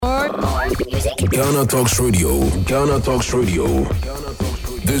Ghana Talks Radio. Ghana Talks Radio.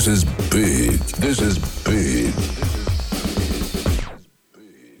 This is big. This is big.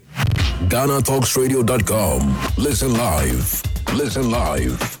 GhanaTalksRadio.com. Listen live. Listen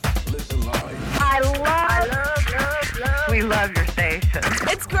live. Listen live. I love. We love your station.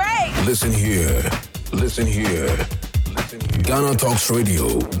 It's great. Listen here. Listen here. Listen here. Ghana Talks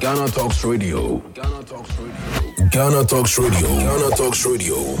Radio. Ghana Talks Radio. Ghana Talks Radio. Ghana Talks Radio. Ghana Talks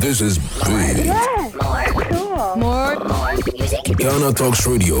Radio. This is big. Yes. Cool. More music. Ghana Talks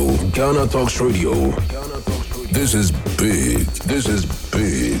Radio. Ghana Talks Radio. This is big. This is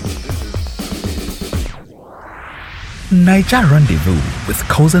big. Niger Rendezvous with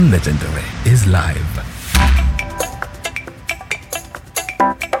Kozen Legendary is live.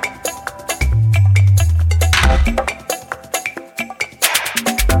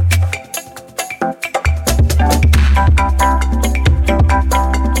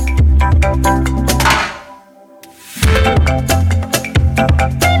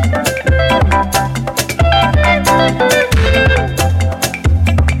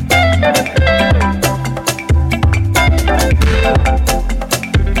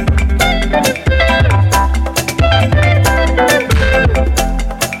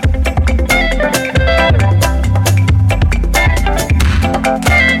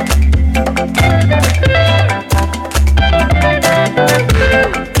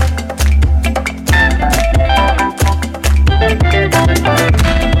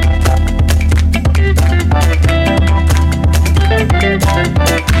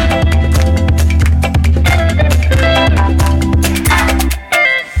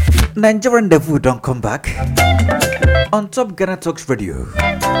 Nigerian Devil don't come back on top Ghana Talks Radio.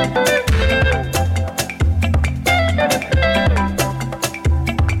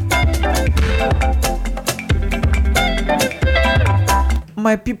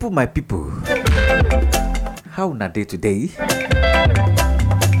 My people, how na day today?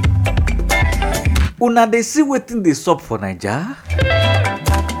 Una dey see wetin dey sup for Naija?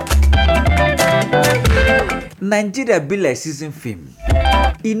 Nigeria be like season film.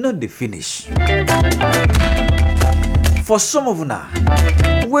 E no dey finish. For some of una,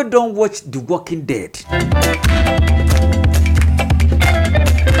 we don't watch The Walking Dead.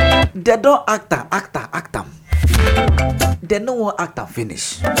 They don't act am. They no wan act am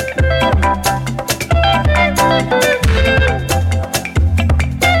finish.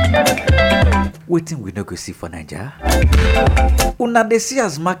 Wetin we no go see for Naija? Una dey see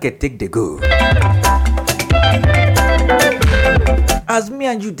as market take dey go. As me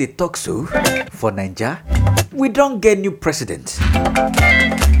and you they talk so, for Naija, we don't get new president.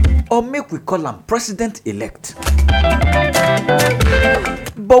 Or make we call him president-elect.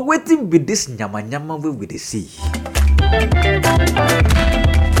 But waiting with this nyama way we dey see.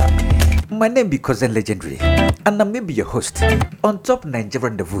 My name be Kozen Legendary, and I may be your host on top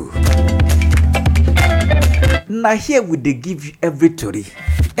Nigerian Rendezvous. Now here we dey give you every story,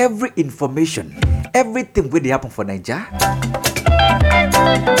 every information, everything where they happen for Naija.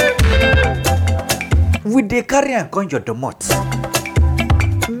 We dey carry and con your domot.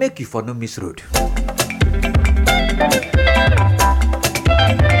 Make you for no miss road.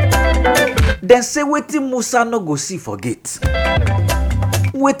 Then say wetin Musa no go see for gate.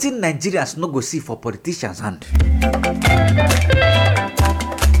 Wetin Nigerians no go see for politicians hand.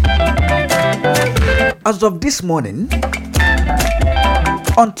 As of this morning,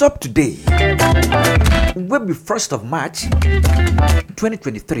 on top today, will be 1st of March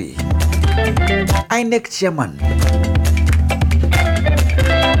 2023. INEC chairman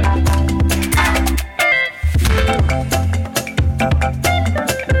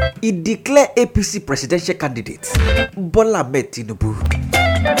he declared APC presidential candidate Bola Tinubu.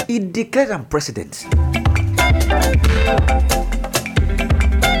 He declared him president.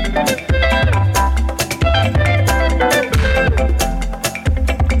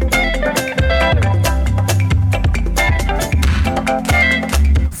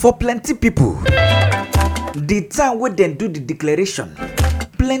 For plenty people, the time when they do the declaration,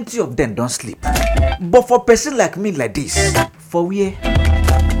 plenty of them don't sleep. But for person like me like this, for where?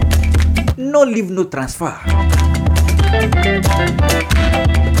 No leave, no transfer.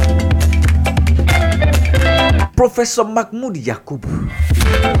 Professor Mahmoud Yakubu.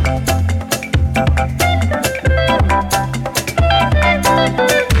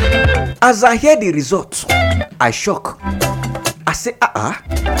 As I hear the results, I shock. I say,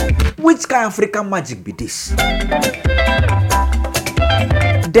 which kind of African magic be this?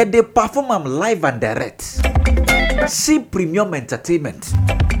 That they perform them live and direct. See premium entertainment.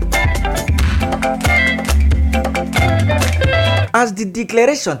 As the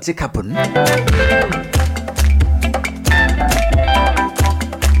declaration take happen,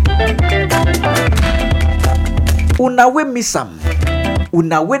 una we miss am,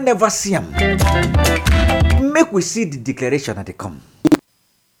 una we never see am. Make we see the declaration at the come.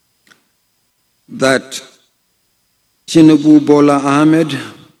 That Tinubu Bola Ahmed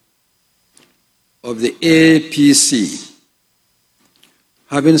of the APC,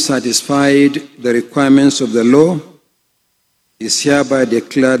 having satisfied the requirements of the law, is hereby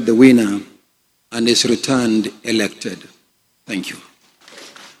declared the winner and is returned elected. Thank you.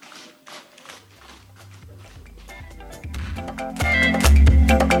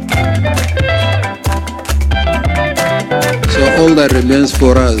 So all that remains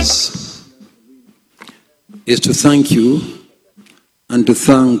for us is to thank you and to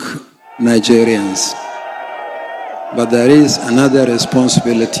thank Nigerians. But there is another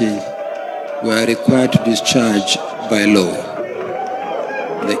responsibility we are required to discharge by law: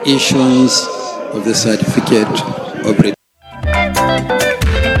 the issuance of the certificate of return.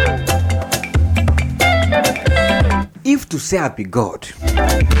 If to say I be God,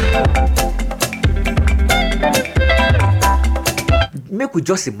 make we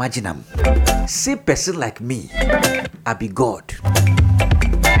just imagine am. Say person like me, I be God.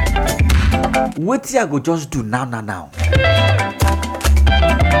 What I go just do now?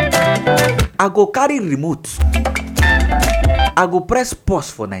 I go carry remote. I go press pause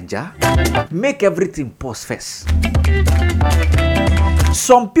for Naija. Make everything pause first.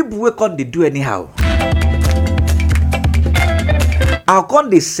 Some people wey come dey do anyhow. How come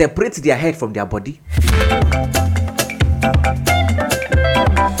they separate their head from their body?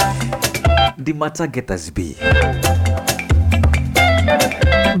 The matter get as be.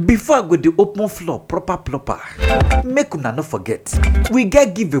 Before I go the open floor proper, make una no forget, we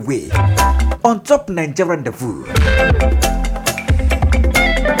get giveaway on top Nigeria Rendezvous.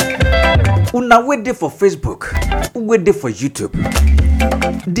 Una wait there for Facebook, wait there for YouTube.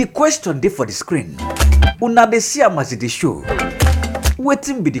 The question there for the screen. Una dey see am as the show.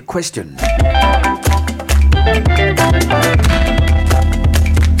 Waiting be the question.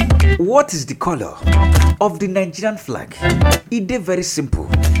 What is the color of the Nigerian flag? It is very simple.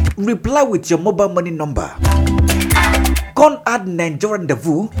 Reply with your mobile money number. Come add Nigerian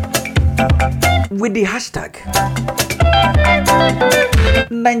Rendezvous with the hashtag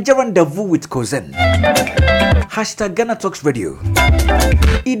Nigerian Rendezvous with Kozen. Hashtag Ghana Talks Radio.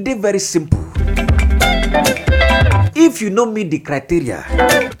 It is very simple. If you know meet the criteria,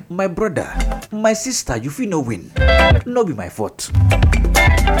 my brother, my sister, you feel no win. No be my fault.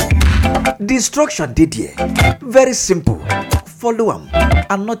 The instruction did here. Very simple. Follow them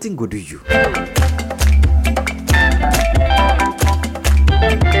and nothing go do you.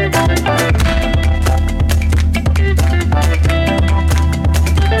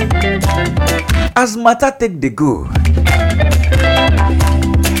 As matter take the go.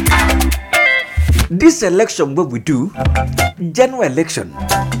 This election what we do, general election,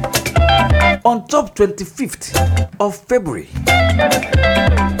 on top 25th of February,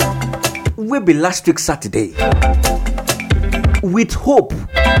 will be last week Saturday. With hope,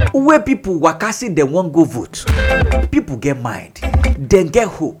 where people waka say they won't go vote, people get mind, then get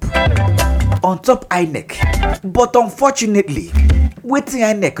hope on top INEC. But unfortunately, wetin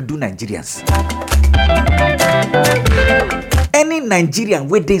INEC do Nigerians? Any Nigerian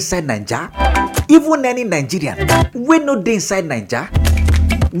wey dey inside Naija, even any Nigerian wey no dey inside Naija,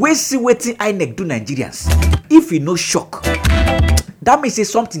 wey see wetin INEC do Nigerians, if e no shock, that means say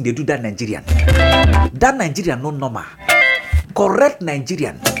something dey do that Nigerian. That Nigerian no normal. Correct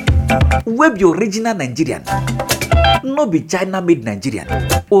Nigerian, wey be original Nigerian, no be China made Nigerian,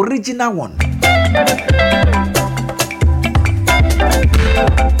 original one.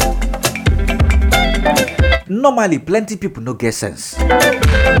 Normally, plenty people no get sense.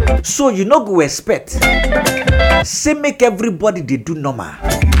 So you no go expect. Say make everybody they do normal.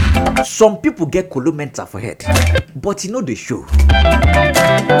 Some people get colomenta for head, but you know they show.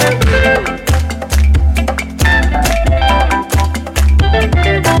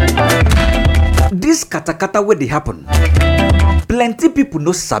 This katakata where they happen, plenty people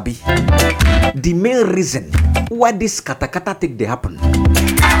no sabi the main reason why this katakata take they happen.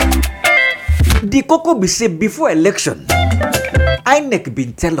 The Coco be say before election, INEC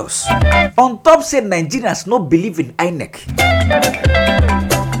been tell us on top say Nigerians no believe in INEC.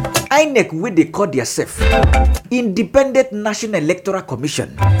 INEC wey they call themselves Independent National Electoral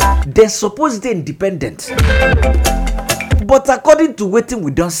Commission. They suppose they independent. But according to wetin we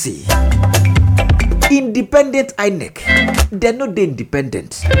don't see, independent INEC, they no they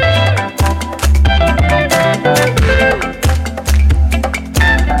independent.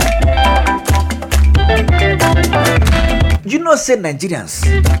 say Nigerians,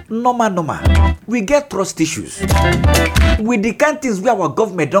 normal, we get trust issues. With the kind things where our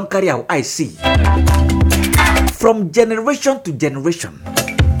government don't carry our eye see. From generation to generation,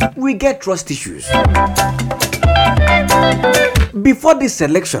 we get trust issues. Before this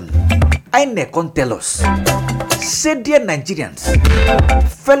election, INEC can tell us, say dear Nigerians,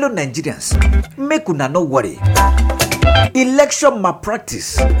 fellow Nigerians, make una no worry. Election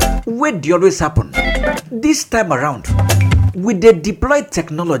malpractice, where they always happen. This time around, with the deployed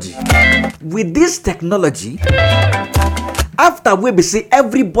technology, with this technology, after we be say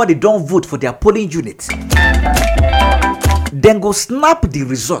everybody don't vote for their polling unit, then go snap the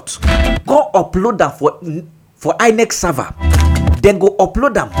result, go upload them for INEC server, then go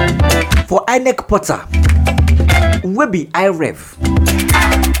upload them for INEC portal, we be iRev.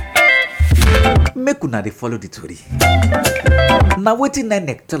 Make una dey follow the story. Now wetin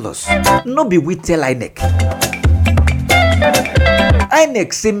INEC tell us, no be we tell INEC.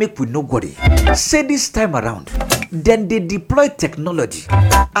 INEC say make we no worry. Say this time around, then they deploy technology.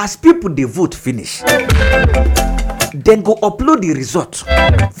 As people they vote finish, then go upload the result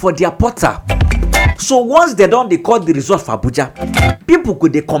for their portal. So once they don't, they call the result for Abuja, people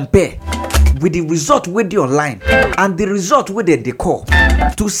could they compare with the result with the online and the result with the call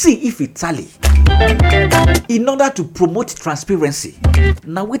to see if it tally. In order to promote transparency.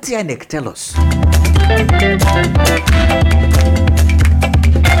 Now what INEC tell us?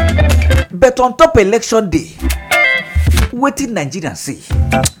 But on top election day, waiting Nigerians see,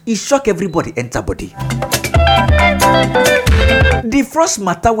 it shock everybody enter body. The first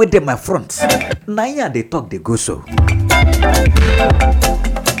matter with them my front, now here they talk they go so.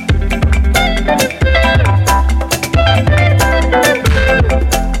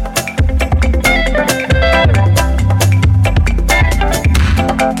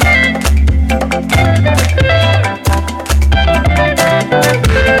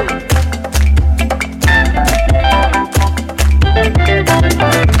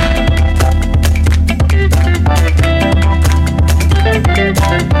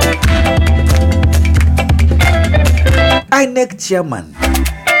 INEC chairman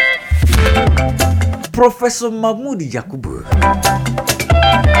Professor Mahmoud Yakubu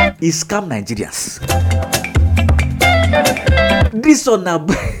is scam Nigerians. This on a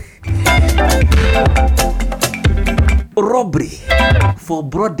robbery for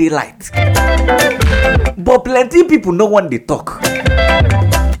broad daylight, but plenty people no one they talk,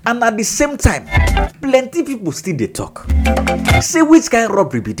 and at the same time plenty people still they talk. Say which kind of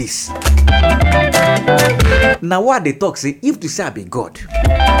robbery be this? Now what they talk say, if to say I be God,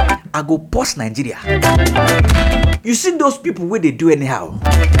 I go post Nigeria. You see those people where they do anyhow,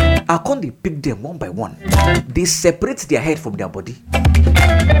 I can't they pick them one by one. They separate their head from their body.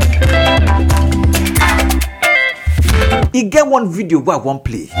 He get one video where I won't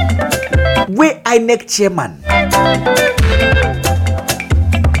play, where INEC chairman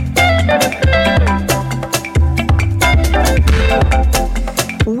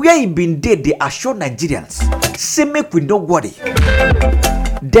where he been dead, they assure Nigerians, say make we no worry,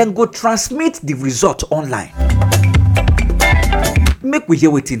 then go transmit the result online. Make we hear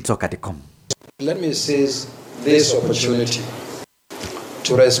wetin talk at the come. Let me seize this opportunity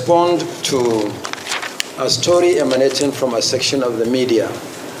to respond to a story emanating from a section of the media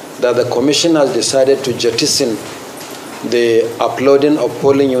that the Commission has decided to jettison the uploading of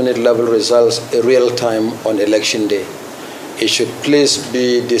polling unit level results in real time on election day. It should please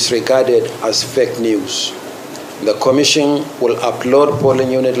be disregarded as fake news. The Commission will upload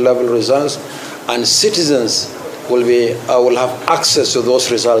polling unit level results, and citizens will have access to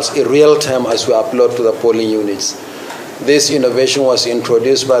those results in real time as we upload to the polling units. This innovation was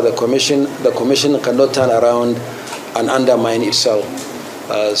introduced by the Commission. The Commission cannot turn around and undermine itself.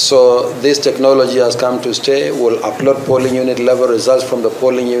 So this technology has come to stay. We'll upload polling unit level results from the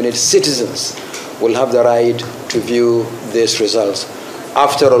polling unit. Citizens will have the right to view these results.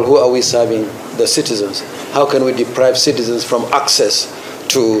 After all, who are we serving? The citizens. How can we deprive citizens from access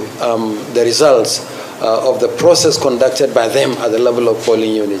to the results of the process conducted by them at the level of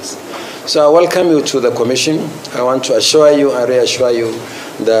polling units? So I welcome you to the Commission. I want to assure you and reassure you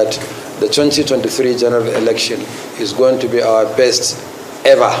that the 2023 general election is going to be our best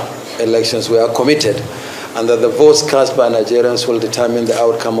ever elections. We are committed, and that the votes cast by Nigerians will determine the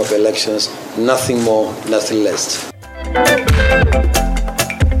outcome of elections, nothing more, nothing less.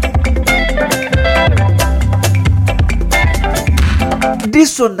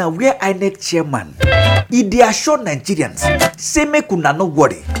 This one now where INEC chairman, he dey assure Nigerians, say make una no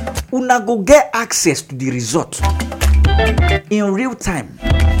worry, una go get access to the result in real time.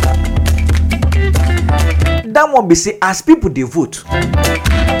 That one be say as people dey vote,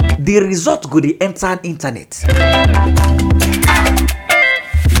 the result go dey enter internet.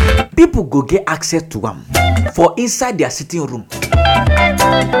 People go get access to am for inside their sitting room.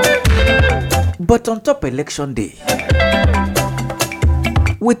 But on top election day,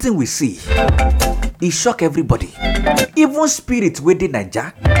 wetin we see, e shock everybody. Even spirit wey dey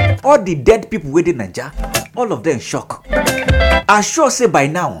Naija, all the dead people wey dey Naija, all of them shock. I sure say by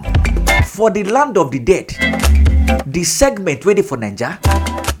now, for the land of the dead, the segment wey dey for Naija,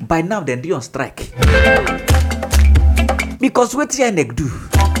 by now dem dey on strike. Because wetin INEC do?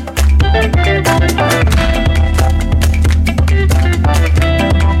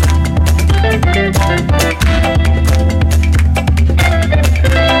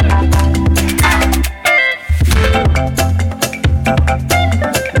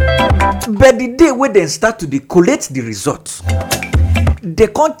 But the day when they start to collect the results, they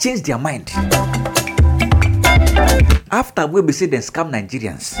can't change their mind. After we say they scam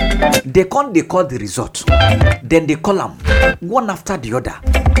Nigerians, they call the result. Then they call them one after the other.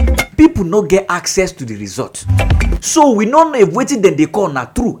 People no get access to the result. So we don't know if waiting then they call na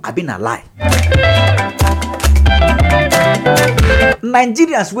true or been a lie.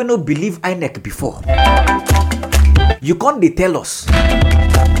 Nigerians will not believe INEC before. You can't they tell us.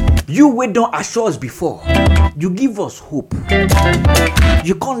 You wait don't assure us before. You give us hope.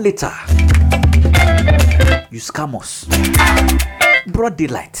 You can't later. You scam us. Broad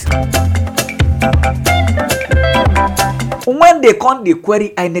daylight. When they can't they query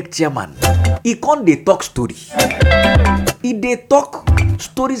INEC chairman, he can't they talk story. He they talk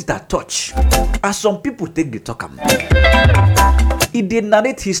stories that touch. As some people take the talk am. He they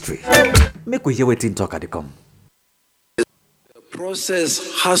narrate history. Make we hear what in talk at the come.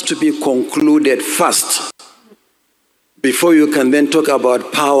 Process has to be concluded first before you can then talk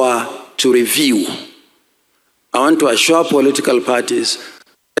about power to review. I want to assure political parties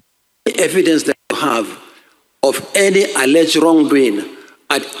the evidence that you have of any alleged wrongdoing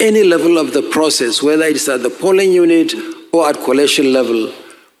at any level of the process, whether it's at the polling unit or at collation level,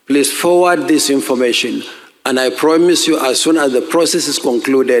 please forward this information. And I promise you, as soon as the process is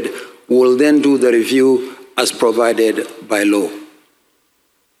concluded, we'll then do the review as provided by law.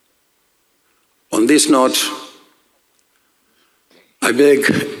 On this note, I beg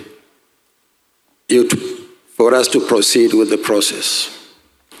you for us to proceed with the process.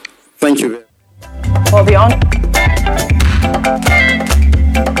 Thank you. Well, the on.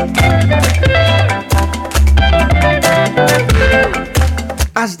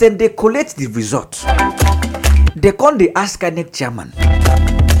 As then they collect the result, they come they ask INEC chairman,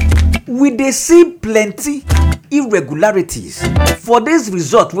 will they see plenty irregularities for this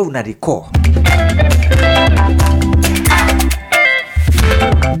result wey una dey call?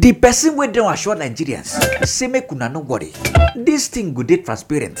 The person wey don assure Nigerians say make una no worry, this thing go dey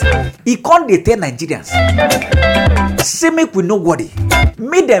transparent. E come dey tell Nigerians say make we no worry,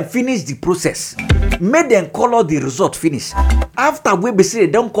 make dem finish the process, make dem call all the result finish. After we be say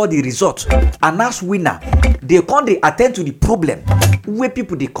they don call the result, announce winner, they come dey attend to the problem wey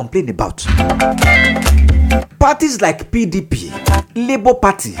people dey complain about. Parties like PDP, Labour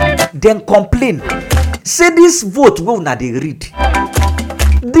Party, dem complain say this vote wey una dey read,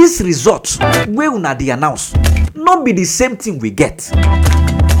 this result wey una dey announce, no be the same thing we get.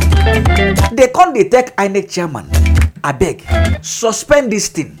 They come dey take INEC chairman, abeg suspend this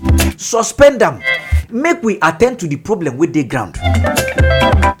thing, suspend am, make we attend to the problem wey dey ground.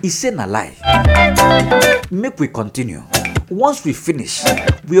 He say na lie. Make we continue. Once we finish,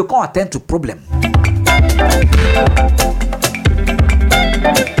 we will come attend to problem.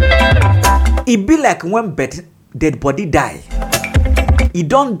 It be like when dead body die. He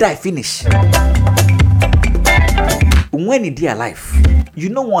don't die finish. When he dey alive, you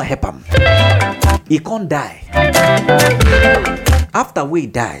no want help him. He can't die. After we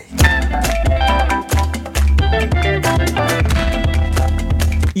die,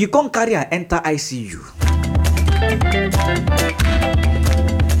 you can't carry and enter ICU.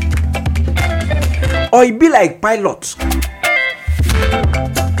 Or it be like pilot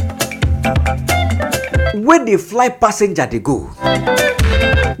when they fly passenger they go,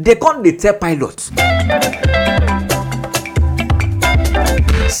 they can't dey tell pilot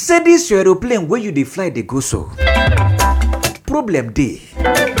say this your aeroplane where you dey fly they go so problem dey.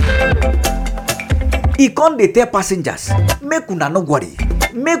 E can't dey tell passengers make una no worry,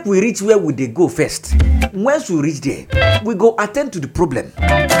 make we reach where we dey go first. Once we reach there, we go attend to the problem.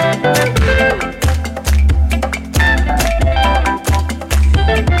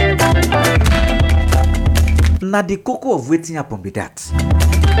 Na the cocoa of waiting happen be that.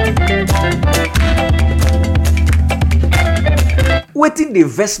 Waiting the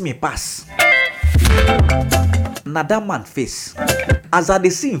vex me pass. Na that man face. As I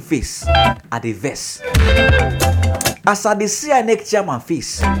dey see him face, I dey vex. As I dey see INEC chairman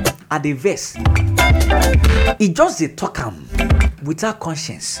face, I dey vex. He just dey talk am without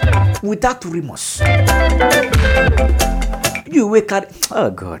conscience, without remorse. You wake up, oh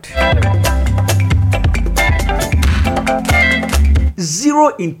God. Zero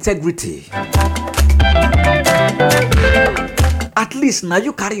integrity. At least now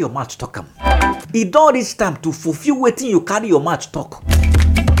you carry your mouth talk am. It don't reach time to fulfill wetin you carry your mouth talk.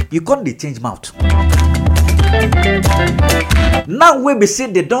 You can't dey change mouth. Now we be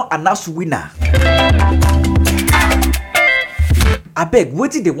say they don't announce winner. I beg,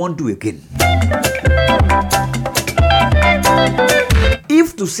 wetin they won't do again?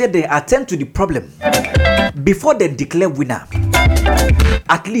 If to say they attend to the problem before they declare winner,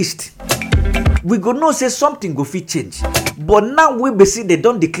 at least we go know say something go fit change. But now we be say they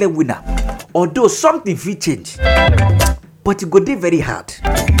don't declare winner, although something fit change, but it go dey very hard.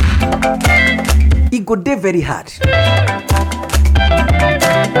 It go dey very hard.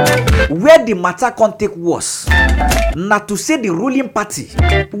 Where the matter can take worse, na to say the ruling party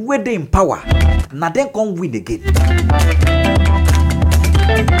where they in power, na then can win again.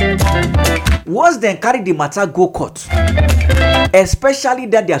 Once they carry the matter go court, especially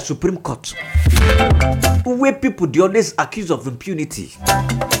that their Supreme Court, where people they always accuse of impunity.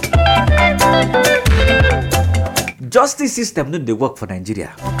 Justice system no dey work for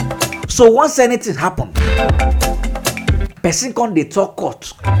Nigeria. So once anything happen, person can't dey talk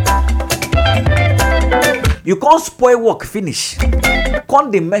court. You can't spoil work finish.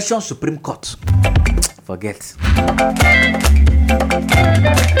 Can't they mention Supreme Court? Forget.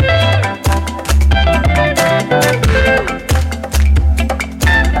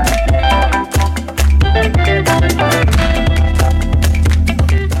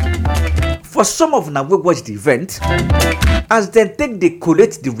 For some of them we watch the event, as they take they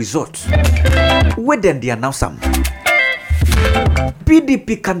collect the result, where then they announce them.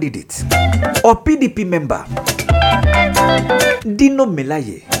 PDP candidate or PDP member Dino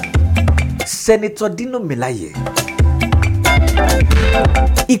Melaye, Senator Dino Melaye,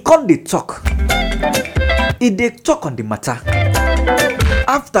 he can't dey talk. He dey talk on the matter.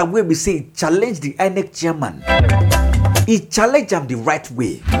 After where we say he challenge the INEC chairman, he challenge him the right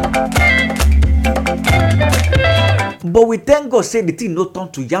way. But we thank God say the thing no turn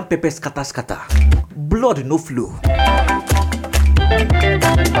to yam pepper scatter. Blood no flow.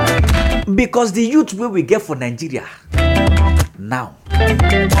 Because the youth wey we get for Nigeria now,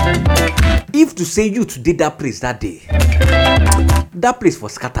 if to say youth did that place that day, that place for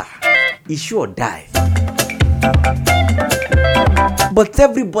scatter, he sure die. But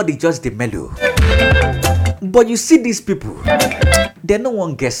everybody just the mellow. But you see these people, they no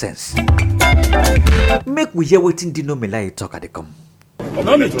one get sense. Make we hear wetin Dino Melaye talk at the come. Of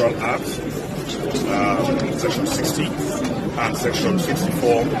the Electoral Act, Section 60 and Section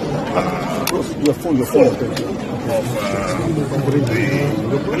 64 of the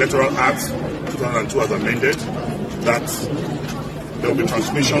Electoral Act 2002 as amended, that there will be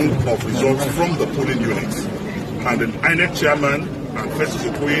transmission of results from the polling units. And the INEC chairman and First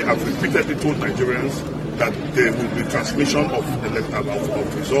Secretary have repeatedly told Nigerians that there will be transmission of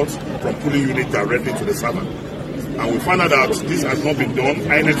results from polling unit directly to the server. And we found out that this has not been done.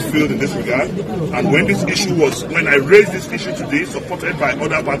 INEC failed in this regard. And when I raised this issue today, supported by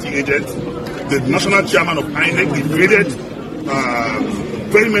other party agents, the national chairman of INEC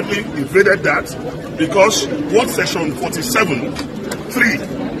vehemently evaded that, because what Section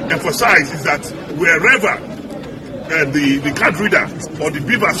 47(3) emphasizes is that wherever the card reader or the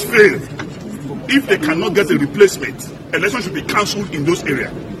beavers fail, if they cannot get a replacement, elections should be cancelled in those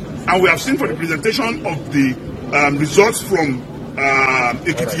areas. And we have seen for the presentation of the results from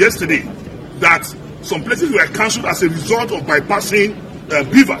Ekiti yesterday that some places were cancelled as a result of bypassing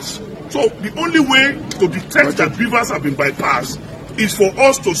beavers. So the only way to detect that beavers have been bypassed is for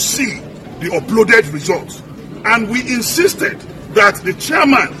us to see the uploaded results. And we insisted that the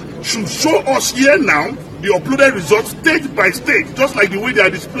chairman should show us here now the uploaded results state by state, just like the way they are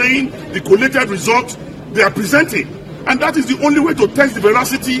displaying the collated results they are presenting. And that is the only way to test the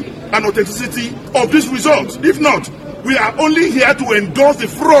veracity and authenticity of these results. If not, we are only here to endorse the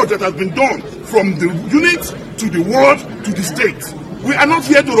fraud that has been done from the unit to the ward to the state. We are not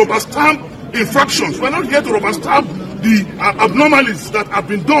here to rubber stamp infractions. We are not here to rubber stamp the abnormalities that have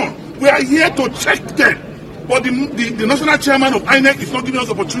been done. We are here to check them. But the national chairman of INEC is not giving us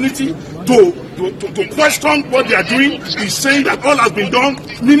opportunity to question what they are doing. He's saying that all has been done,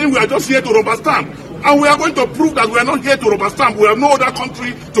 meaning we are just here to rubber stamp. And we are going to prove that we are not here to rubber stamp. We have no other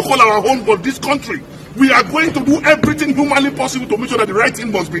country to call our home but this country. We are going to do everything humanly possible to make sure that the right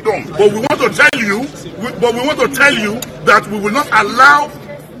thing must be done. But we want to tell you, that we will not allow,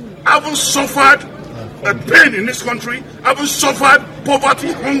 having suffered a pain in this country, having suffered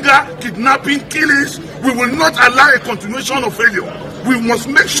poverty, hunger, kidnapping, killings, we will not allow a continuation of failure. We must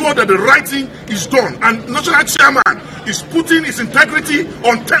make sure that the right thing is done. And national chairman is putting his integrity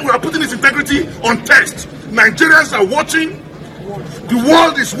on test. We are putting his integrity on test. Nigerians are watching. The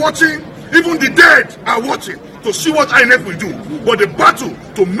world is watching. Even the dead are watching to see what INEC will do. But the battle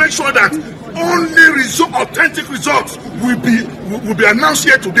to make sure that only authentic results will be announced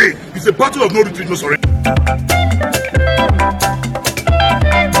here today is a battle of no retreat, no surrender.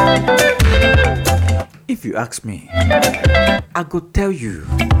 If you ask me, I go tell you,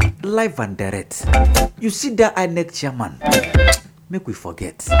 live and direct. You see that INEC chairman, make we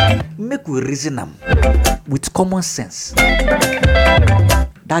forget, make we reason him with common sense.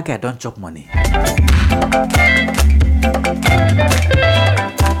 That guy don't chop money.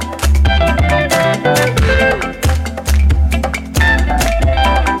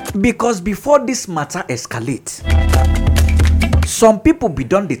 Because before this matter escalate, some people be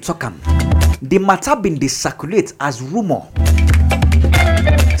done the talk am. The matter been dey circulate as rumor.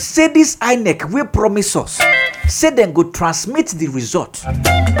 Say this INEC will promise us. Say them go transmit the result.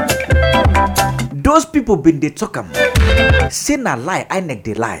 Those people been dey talk am. Say na lie, INEC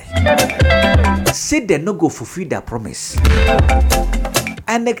dey lie. Say they no go fulfill their promise.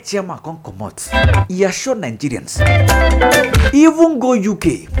 INEC chairman come comot. He assure Nigerians. Even go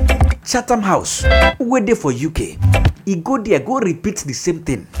UK, Chatham House, wey dey for UK. He go there, go repeat the same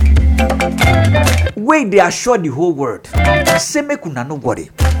thing. Wey they assure the whole world. Say make una no worry.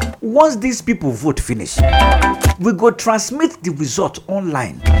 Once these people vote finish, we go transmit the result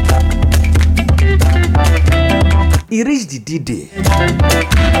online. He reached the D-Day.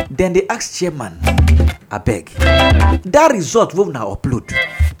 Then they ask chairman, abeg, that result we now upload.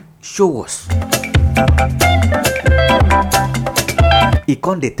 Show us. He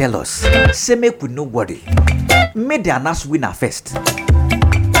come dey tell us, say make we no worry. Make the announce winner first.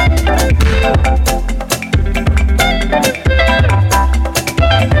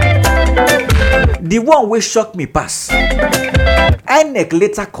 The one wey shock me pass. INEC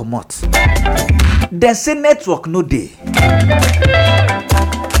later comot. Then say network no dey.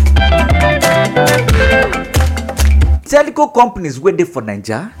 Telco companies wey dey for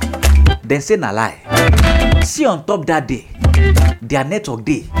Naija, then say na lie. See on top that day, their network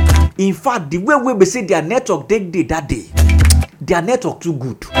dey. In fact, the way we say their network dey that day, their network too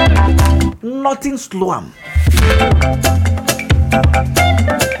good. Nothing slow am.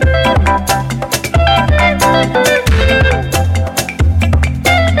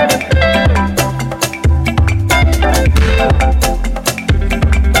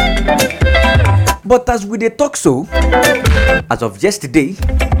 But as we dey talk so, as of yesterday,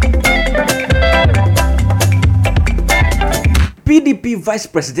 PDP vice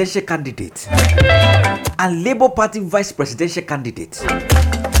presidential candidate and Labour Party vice presidential candidate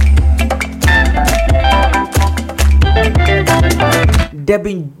they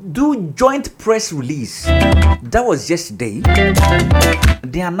been do joint press release. That was yesterday.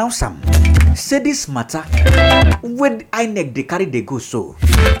 They announce them. Say this matter when INEC they carry they go so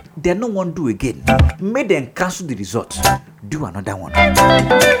they no one do again. Make them cancel the result. Do another one.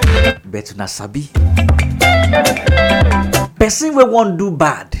 But na sabi. Person we won't do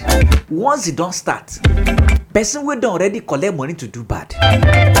bad. Once it don't start, person we don't already collect money to do bad.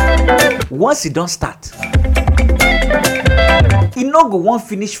 Once it don't start, it no go one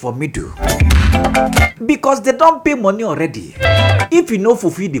finish for middle. Because they don't pay money already. If you no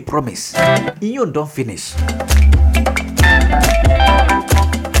fulfill the promise, you don't finish.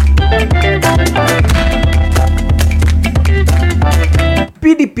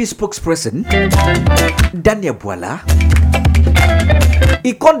 PDP spokesperson Daniel Bola,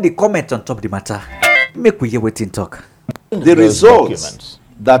 he can't comment on top the matter. Make we hear what he talk. The results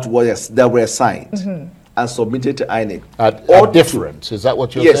that were signed and submitted to INEC are different. Is that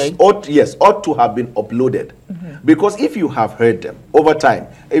what you're saying? Ought to have been uploaded. Because if you have heard them over time,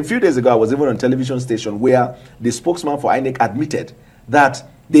 a few days ago I was even on a television station where the spokesman for INEC admitted that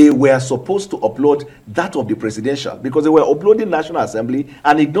they were supposed to upload that of the presidential because they were uploading National Assembly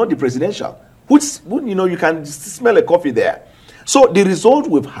and ignored the presidential, which, you know, you can smell a coffee there. So the result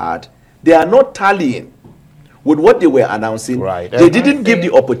we've had, they are not tallying with what they were announcing. Right. They didn't give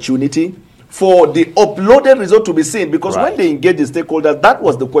the opportunity for the uploaded result to be seen, because when they engage the stakeholders, that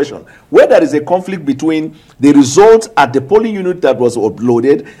was the question. Where there is a conflict between the result at the polling unit that was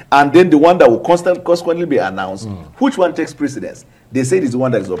uploaded and then the one that will consequently be announced, which one takes precedence? They say it's the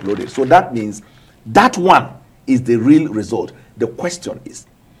one that is uploaded. So that means that one is the real result. The question is,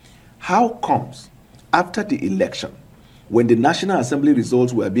 how comes after the election, when the National Assembly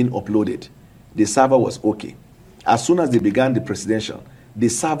results were being uploaded, the server was okay? As soon as they began the presidential, the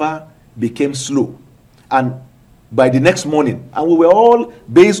server became slow, and by the next morning, and we were all,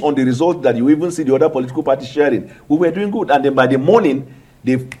 based on the result that you even see the other political parties sharing, we were doing good, and then by the morning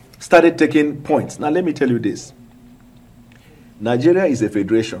they started taking points. Now let me tell you this. Nigeria is a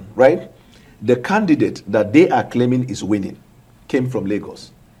federation, right? The candidate that they are claiming is winning came from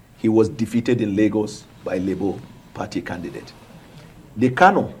Lagos. He was defeated in Lagos by Labour Party candidate. The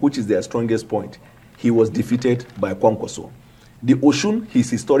Kano, which is their strongest point, he was defeated by Kwankwaso. The Oshun, his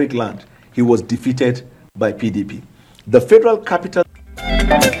historic land, he was defeated by PDP. The federal capital...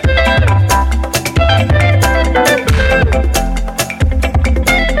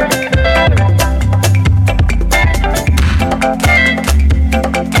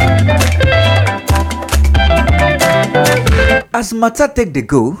 As matter take the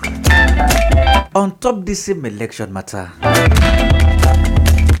go, on top this same election matter,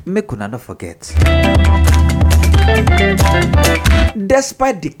 make una not forget.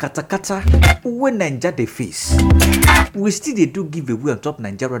 Despite the kata when Nigeria they face, we still they do give away on top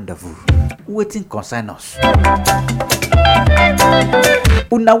Nigeria rendezvous, waiting concern us.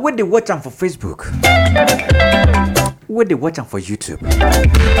 Una when they watch am for Facebook, when they watch am for YouTube,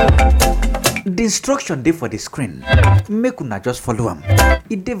 the instruction dey for the screen. Make una just follow am.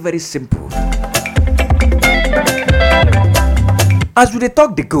 It dey very simple. As we dey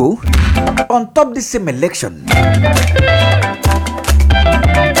talk the go, on top this same election,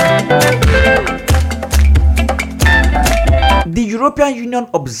 the European Union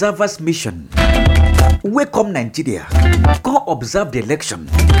Observers Mission wey come Nigeria, come observe the election.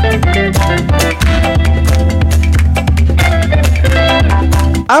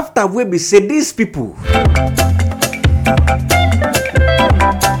 After we be say these people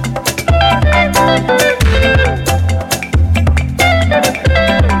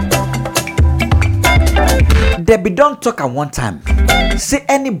they be don't talk at one time. Say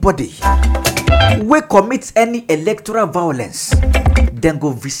anybody we commit any electoral violence, then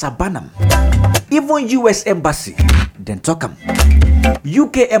go visa ban them. Even US Embassy, then talk them.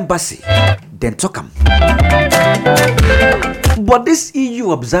 UK Embassy, then talk them. But these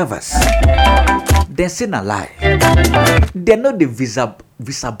EU observers, they say a lie. They know the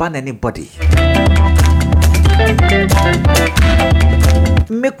visa ban anybody.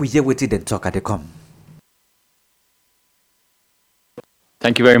 Make we hear what they talk at the come.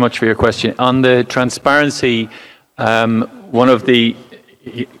 Thank you very much for your question. On the transparency, one of the...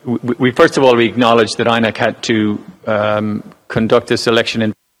 We first of all, we acknowledge that INEC had to conduct this election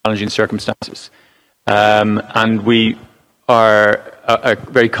in challenging circumstances. And we are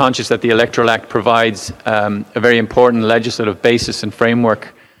very conscious that the Electoral Act provides a very important legislative basis and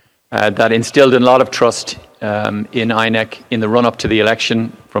framework that instilled a lot of trust in INEC in the run-up to the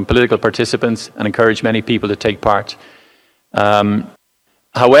election from political participants and encouraged many people to take part.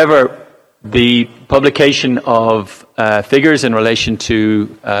 However, the publication of figures in relation to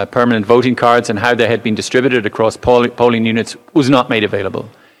permanent voting cards and how they had been distributed across polling units was not made available.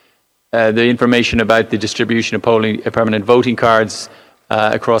 The information about the distribution of permanent voting cards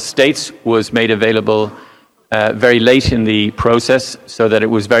across states was made available very late in the process, so that it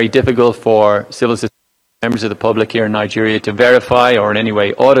was very difficult for civil society members of the public here in Nigeria to verify or in any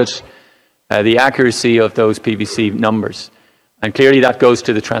way audit the accuracy of those PVC numbers. And clearly that goes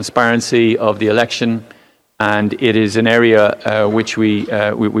to the transparency of the election, and it is an area which we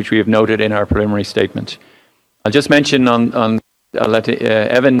have noted in our preliminary statement. I'll just mention I'll let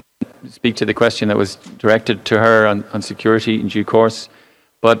Evan speak to the question that was directed to her on security in due course.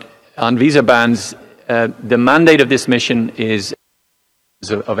 But on visa bans, the mandate of this mission is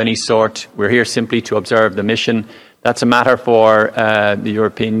of any sort. We're here simply to observe the mission. That's a matter for the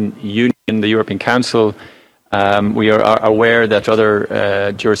European Union, the European Council. We are aware that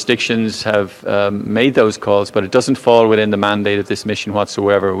other jurisdictions have made those calls, but it doesn't fall within the mandate of this mission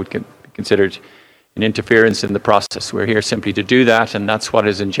whatsoever. It would be considered an interference in the process. We're here simply to do that, and that's what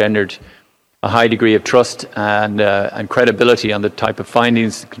has engendered a high degree of trust and credibility on the type of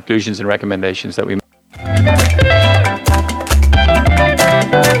findings, conclusions and recommendations that we make.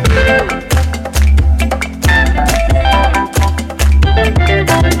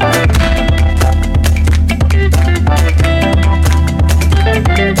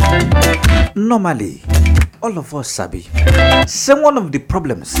 normally, all of us sabi. Say one of the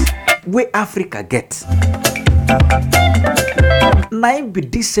problems where Africa get. Now be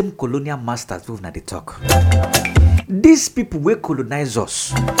these same colonial masters who na dey talk. These people wey colonize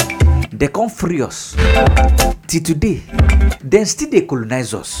us, they come free us. Till today, then still they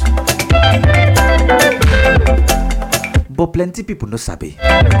colonize us. But plenty people no sabi.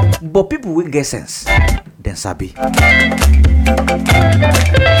 But people will get sense, then sabi.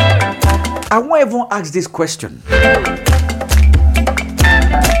 I won't even ask this question.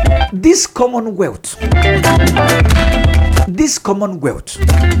 This Commonwealth,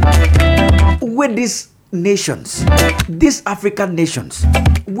 where these nations, these African nations,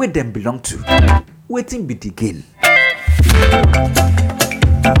 where them belong to, waiting be the gain.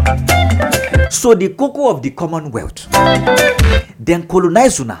 So the cocoa of the Commonwealth, then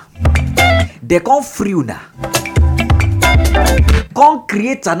colonize una, they come free una, come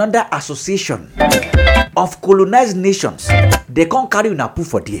create another association of colonized nations. They can't carry una put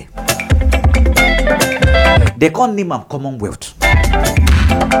for there. They can't name them Commonwealth.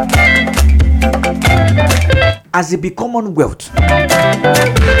 As it be Commonwealth,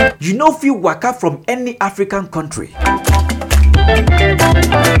 you know if you waka from any African country,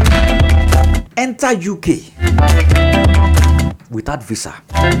 enter UK without visa.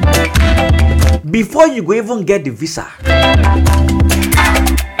 Before you go even get the visa,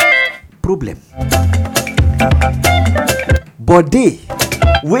 problem. But they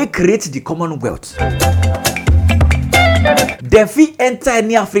will create the Commonwealth. They fit enter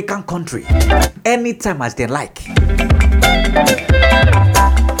any African country anytime as they like.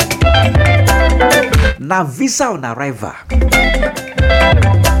 Now visa on arrival.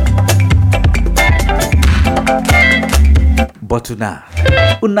 But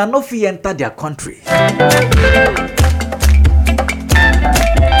una no fit enter their country.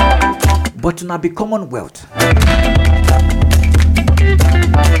 But una be Commonwealth.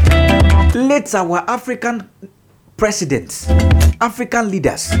 Let our African presidents, African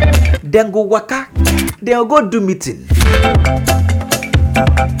leaders, then go waka, they'll go do meeting.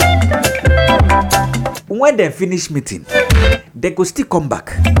 When they finish meeting, they go still come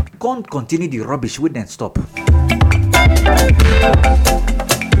back, can't continue the rubbish with them stop.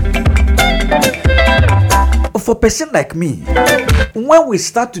 For a person like me, when we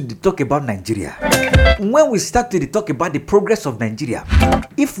start to talk about Nigeria, when we start to talk about the progress of Nigeria,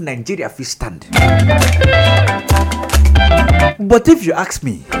 if Nigeria will stand. But if you ask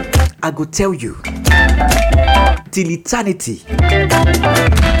me, I go tell you, till eternity,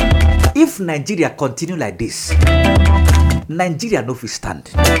 if Nigeria continue like this, Nigeria no will stand.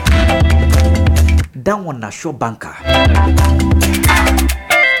 That one na sure banker.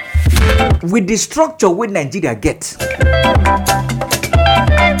 With the structure where Nigeria get,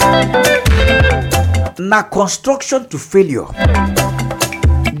 na construction to failure.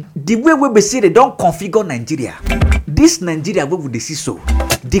 The way we say they don't configure Nigeria, this Nigeria we would see so.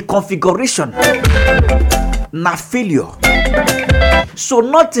 The configuration na failure. So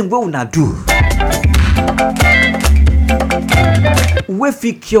nothing we will not do. We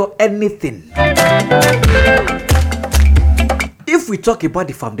fit cure anything. If we talk about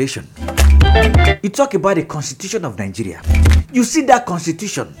the foundation, you talk about the constitution of Nigeria. You see that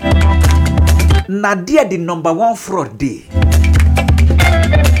constitution. Na there the number one fraud day.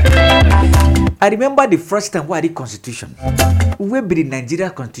 I remember the first time I read constitution. We be the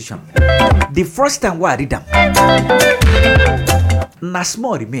Nigeria constitution. The first time I read them. Na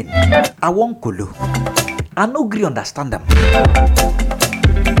small remain. I won't kolo. I no agree understand them.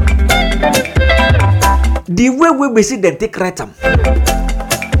 The way we see them take right them.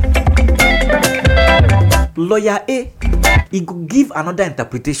 Lawyer A, he go give another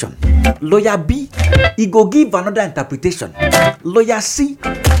interpretation. Lawyer B, he go give another interpretation. Lawyer C,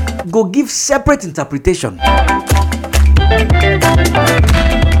 go give separate interpretation.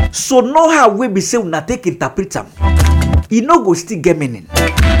 So know how we be say una take interpret them. He no go still get meaning.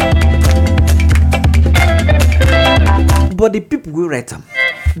 But the people will write them.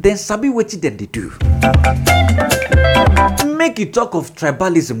 Then sabi wetin dem dey do. Make you talk of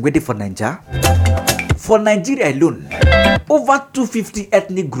tribalism waiting for Nigeria. For Nigeria alone, over 250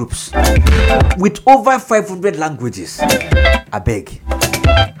 ethnic groups with over 500 languages. I beg,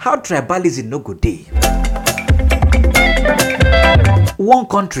 how tribalism no go dey? One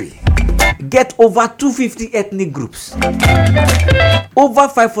country get over 250 ethnic groups, over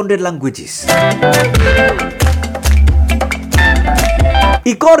 500 languages.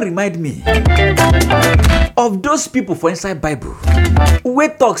 It can remind me of those people for inside Bible who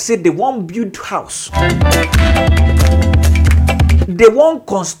talk say they won't build house. They won't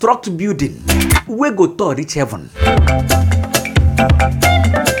construct building. We go to reach heaven.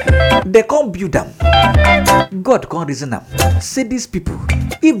 They can't build them. God can't reason them. Say these people,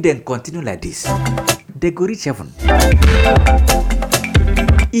 if they continue like this, they go reach heaven.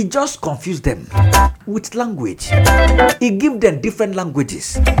 He just confused them with language. He give them different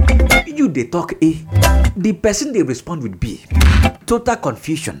languages. You they talk A, the person they respond with B. Total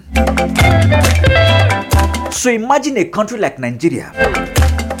confusion. So imagine a country like Nigeria,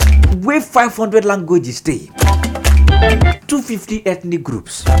 where 500 languages stay, 250 ethnic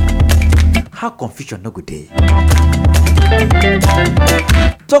groups. How confusion no good day?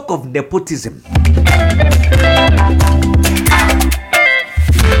 Talk of nepotism.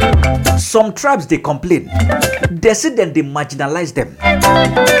 Some tribes they complain. They say that they marginalize them.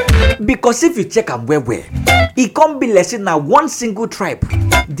 Because if you check them where, it can't be less than one single tribe.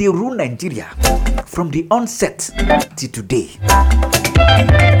 They rule Nigeria from the onset till today.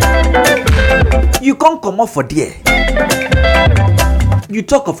 You can't come up for there. You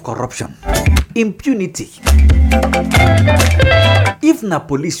talk of corruption, impunity. If na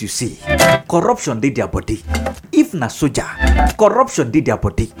police you see, corruption did their body. If na soldier, corruption did their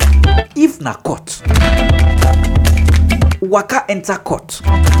body. If na court, waka enter court.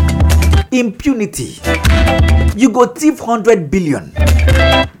 Impunity. You go thief 100 billion.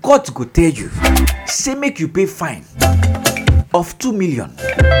 Court go tell you, say make you pay fine of 2 million.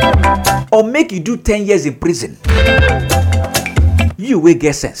 Or make you do 10 years in prison. You will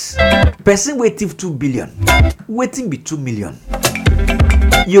get sense. Person wey thief 2 billion, waiting be 2 million.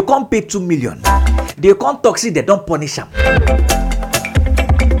 You can't pay 2 million. They can't talk, see they don't punish them.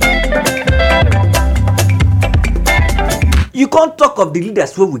 You can't talk of the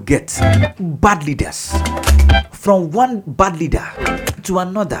leaders where we get bad leaders. From one bad leader to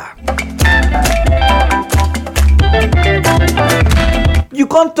another. You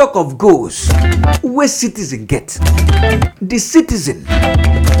can't talk of goals where citizens get. The citizen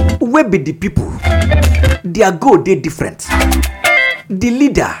where be the people. Their goal they different. The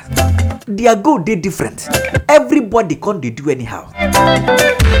leader, their goal they different. Everybody can't they do anyhow.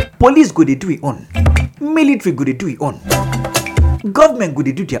 Police go they do it on. Military go they do it on. Government go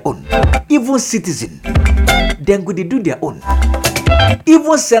they do their own. Even citizen, then go they do their own.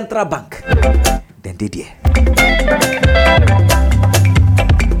 Even central bank, then they there.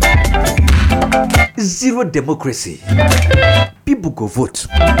 Zero democracy. People go vote,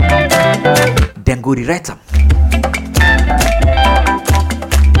 then go rewrite them.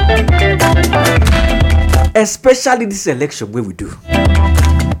 Especially this election where we do.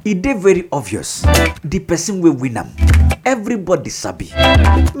 It is very obvious. The person will win them. Everybody sabi.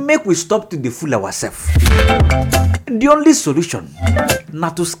 Make we stop to the fool ourselves. The only solution na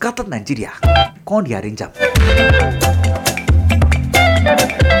to scatter Nigeria. Can't rearrange them.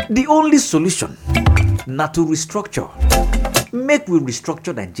 The only solution na to restructure. Make we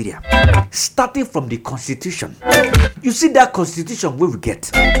restructure Nigeria. Starting from the constitution. You see that constitution where we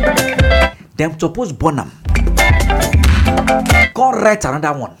get. Them suppose burn them. Can't write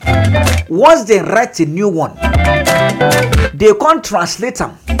another one. Once they write a new one, they can't translate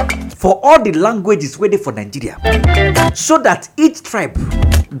them for all the languages waiting for Nigeria, so that each tribe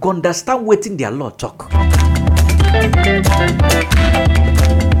go understand what in their law talk.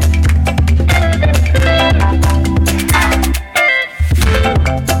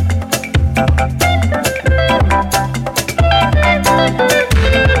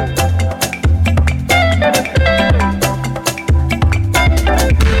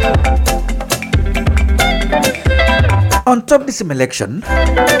 On top of this election,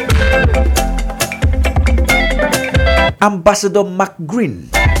 Ambassador McGreen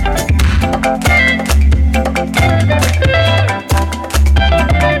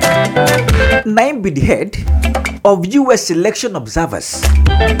now be the head of U.S. election observers.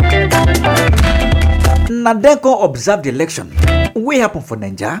 Now they can observe the election. What happen for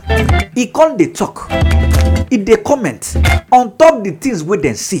Nigeria? He can't they talk. They comment on top the things we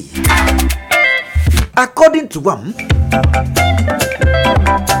then see. According to one,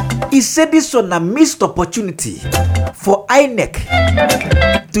 he said this was a missed opportunity for INEC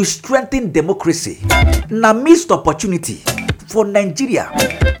to strengthen democracy. A missed opportunity for Nigeria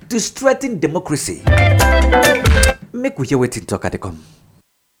to strengthen democracy. Make we hear what in talk at the come.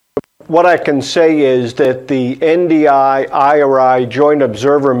 What I can say is that the NDI-IRI Joint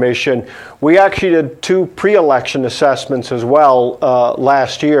Observer Mission, we actually did 2 pre-election assessments as well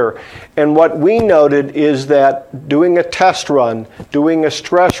last year. And what we noted is that doing a test run, doing a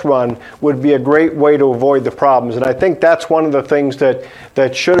stress run would be a great way to avoid the problems. And I think that's one of the things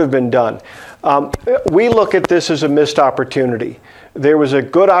that should have been done. We look at this as a missed opportunity. There was a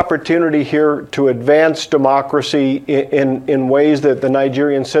good opportunity here to advance democracy in ways that the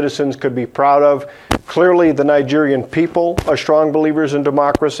Nigerian citizens could be proud of. Clearly, the Nigerian people are strong believers in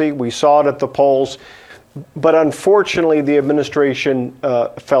democracy. We saw it at the polls. But unfortunately, the administration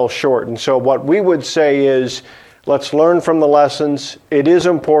fell short. And so what we would say is, let's learn from the lessons. It is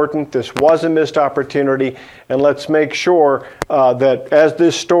important. This was a missed opportunity. And let's make sure that as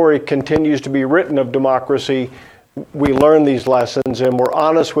this story continues to be written of democracy, we learn these lessons and we're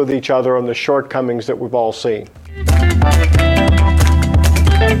honest with each other on the shortcomings that we've all seen.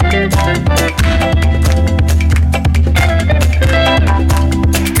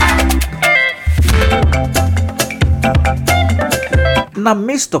 Na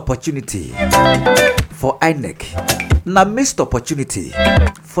missed opportunity for INEC. Na missed opportunity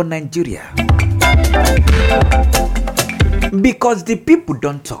for Nigeria. Because the people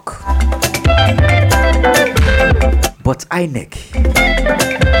don't talk. But INEC,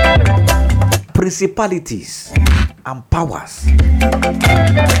 principalities and powers,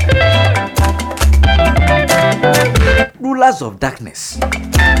 rulers of darkness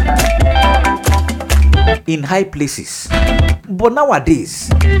in high places. But nowadays,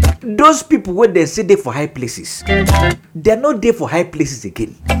 those people where they say they for high places, they're not there for high places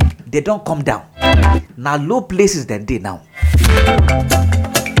again. They don't come down. Now low places than they now.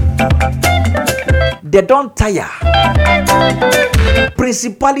 They don't tire.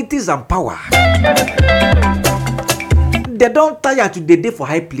 Principalities and power. They don't tire to the day for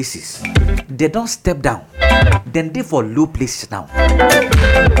high places. They don't step down. Then they for low places now.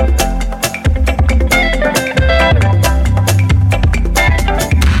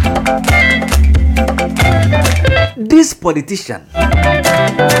 This politician,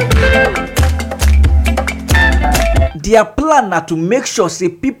 their plan na to make sure say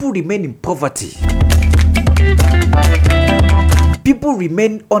people remain in poverty. People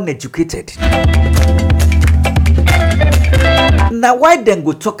remain uneducated. Now why then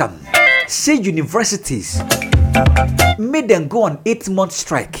go talk am? Say universities make them go on 8-month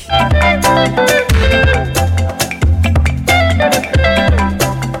strike.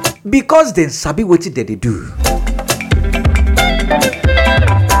 Because then sabi wetin they do.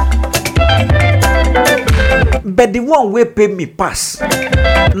 But the one wey pay me pass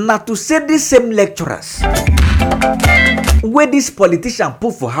na to say these same lecturers wey this politician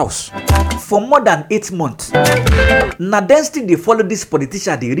put for house for more than 8 months. Na then still they follow this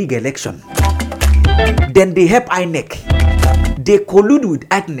politician dey rig election. Then they help INEC. They collude with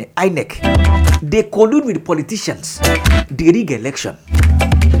INEC. They collude with politicians. They rig election.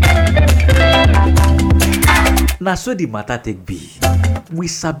 Na so the matter take be. We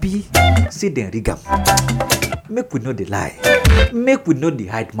sabi say dem rig am. Make we know the lie. Make we know the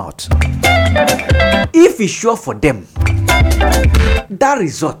hide mouth. If it's sure for them, that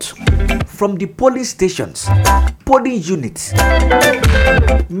result from the polling stations, polling units,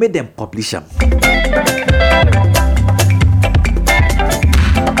 make them publish them.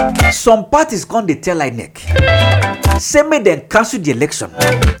 Some parties come dey tell INEC, say make them cancel the election,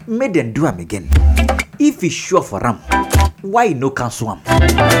 make them do them again. If it's sure for them, why no cancel them?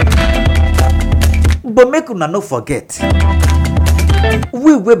 But make una no forget,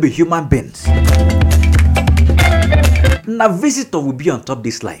 we will be human beings. Na visitor will be on top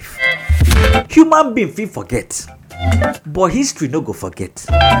this life. Human being fit forget, but history no go forget.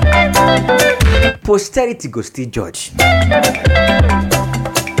 Posterity go still judge.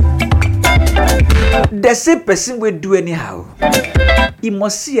 The same person will do anyhow. He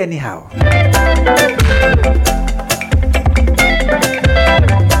must see anyhow.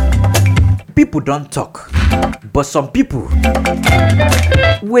 People don't talk, but some people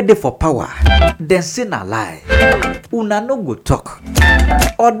wait there for power, then say na lie. Una no go talk,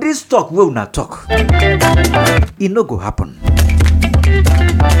 or this talk wey una talk, it no go happen.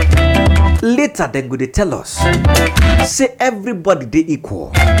 Later then go they tell us, say everybody they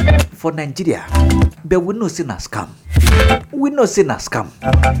equal for Nigeria, but we no say na scam. We no say na scam.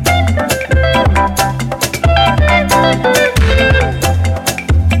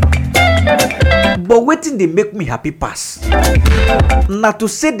 But waiting they make me happy pass. Now to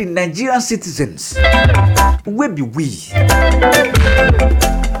say the Nigerian citizens will be we.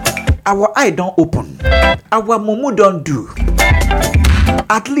 Our eye don't open. Our mumu don't do.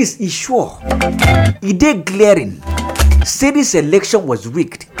 At least it's sure. It dey glaring. Say this election was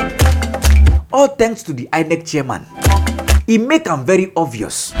rigged. All thanks to the INEC chairman. It make them very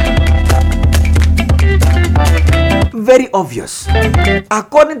obvious. very obvious.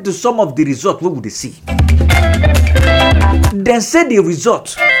 According to some of the results we would see, then say the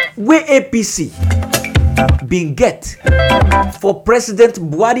result where APC been get for President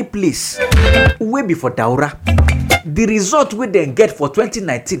Buhari place way before Daura. The result we then get for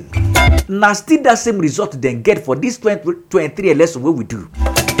 2019 now still that same result then get for this 2023 election wey we do.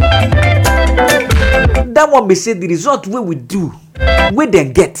 That one may say the result we do we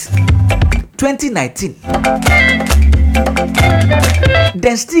then get 2019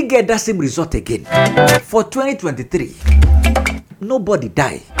 then still get that same result again for 2023. Nobody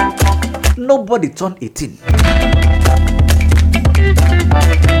die, nobody turn 18.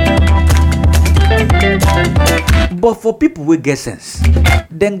 But for people with get sense,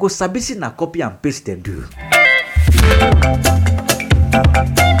 then go sabisi na copy and paste them do.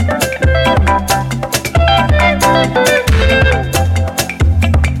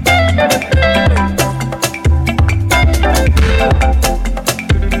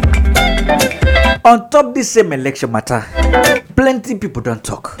 On top this same election matter, plenty people don't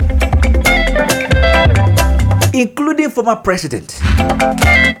talk, including former president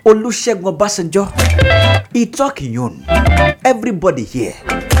Olusegun Obasanjo. He talking on everybody here,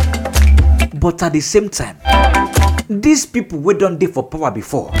 but at the same time, these people we don't dey for power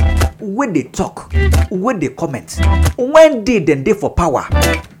before, when they talk, when they comment, when they then dey for power,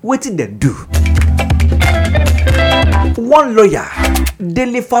 what did they do? One lawyer,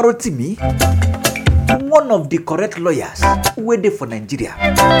 Dele Farotimi, one of the correct lawyers waiting for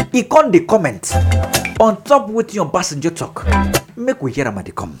Nigeria, he can't dey comment on top with your Obasanjo talk. Make we hear him at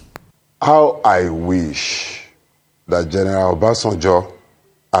the come. How I wish that General Obasanjo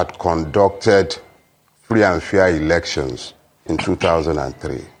had conducted free and fair elections in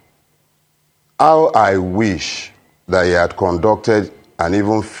 2003. How I wish that he had conducted an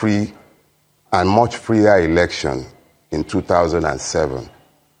even free and much freer election in 2007.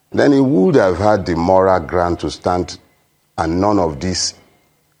 Then he would have had the moral ground to stand, and none of these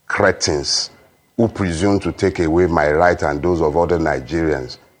cretins who presume to take away my right and those of other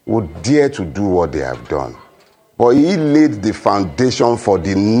Nigerians would dare to do what they have done. But he laid the foundation for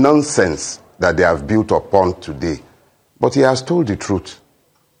the nonsense that they have built upon today. But he has told the truth.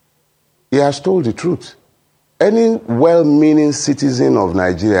 He has told the truth. Any well-meaning citizen of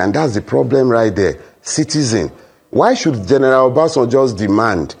Nigeria, and that's the problem right there, citizen. Why should General Obasanjo's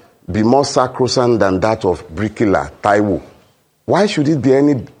demand be more sacrosanct than that of Brikila, Taiwo? Why should it be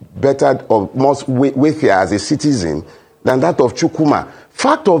any better or more weightier as a citizen than that of Chukwuma?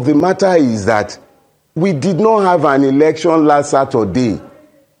 Fact of the matter is that we did not have an election last Saturday.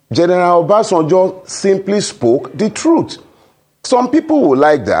 General Obasanjo simply spoke the truth. Some people would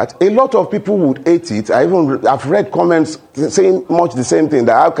like that. A lot of people would hate it. I've read comments saying much the same thing,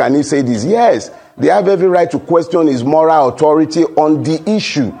 that how can he say this? Yes, they have every right to question his moral authority on the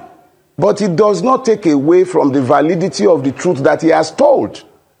issue. But it does not take away from the validity of the truth that he has told.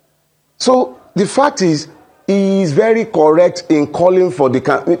 So the fact is, he is very correct in calling for the...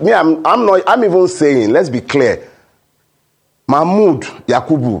 I'm even saying, let's be clear, Mahmoud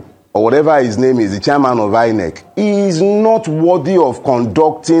Yakubu, or whatever his name is, the chairman of INEC, he is not worthy of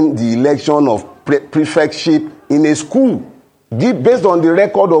conducting the election of prefectship in a school, based on the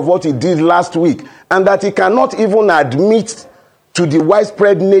record of what he did last week, and that he cannot even admit to the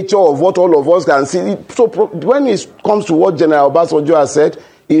widespread nature of what all of us can see. So when it comes to what General Obasanjo has said,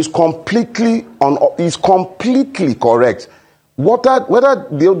 is completely correct. Whether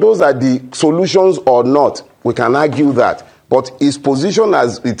those are the solutions or not, we can argue that. But his position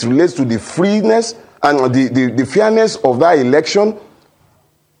as it relates to the freeness and the fairness of that election,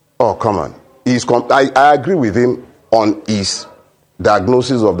 oh, come on. I agree with him on his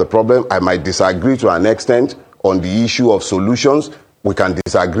diagnosis of the problem. I might disagree to an extent on the issue of solutions. We can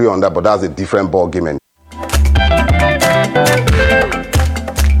disagree on that, but that's a different ballgame.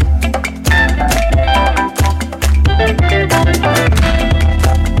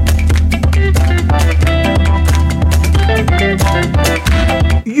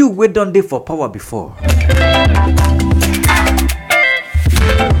 You were done there for power before.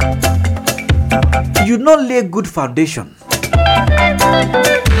 You not lay good foundation.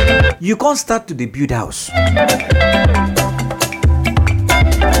 You can't start to build house.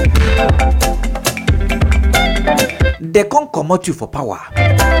 They can't come out you for power.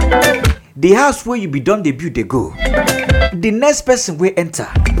 The house where you be done the build they go. The next person will enter.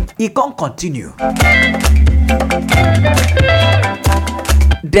 He can't continue.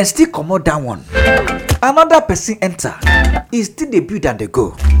 Then still come out that one. Another person enter. He still the build and they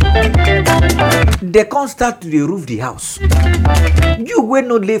go. They can't start to roof the house. You will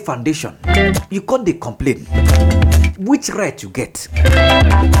not lay foundation. You can't complain. which right you get.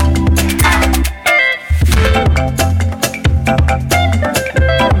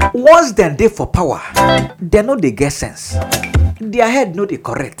 Once dem dey for power, dem no dey get sense. Their head no dey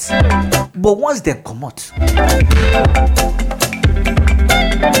correct. But once dem comot,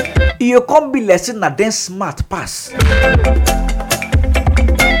 you come be like say na dem smart pass.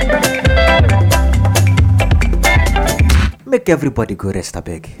 Make everybody go rest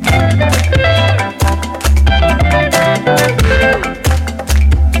abeg.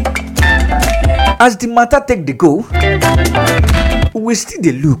 As the matter take dey go, we still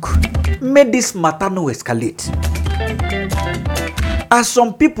dey look make this matter no escalate. As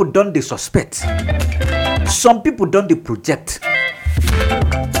some people don dey suspect, some people don dey project,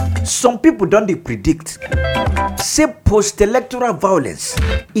 some people don dey predict say post-electoral violence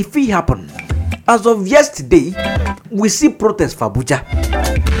e fit happen. As of yesterday, we see protest for Abuja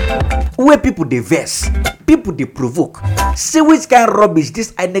where people dey vex, people dey provoke, say which kind rubbish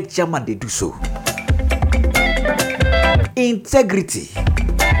this INEC chairman dey do so. Integrity,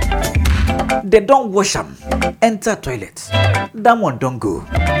 they don wash am enter toilet, that one don go.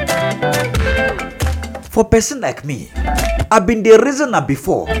 For person like me, I been the reason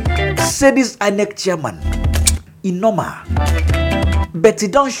before say this INEC chairman e normal, but e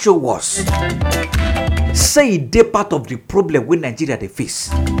don show worse. Say e dey part of the problem wey Nigeria dey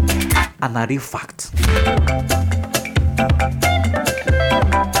face, and na real fact.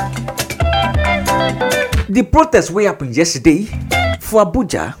 The protest wey happen yesterday for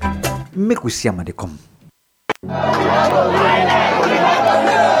Abuja, make we see am dey come.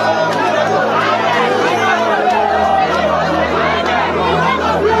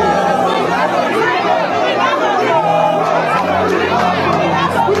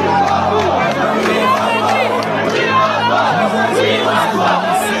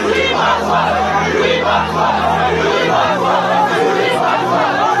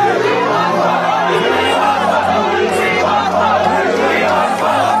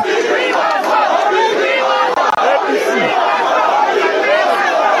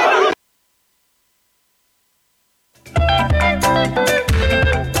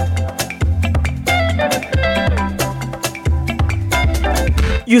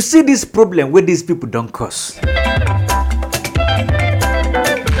 You see this problem where these people don't cause.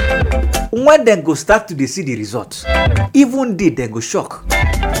 When they go start to see the result, even they go shock.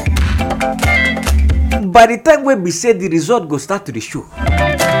 By the time when we say the result go start to the show,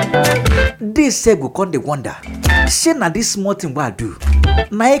 they say go come they wonder, say na this small thing what I do,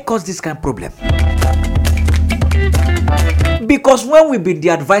 na it cause this kind of problem. Because when we been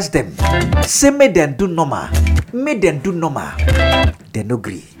advise them, say make them do normal, make them do normal, they no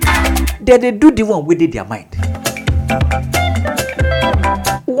agree. They do the one within their mind.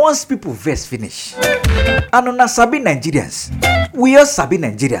 Once people verse finish, and on sabi Nigerians, we all sabi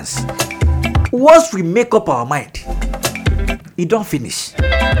Nigerians. Once we make up our mind, it don't finish.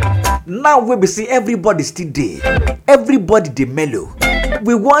 Now we be see everybody still there, everybody dey mellow.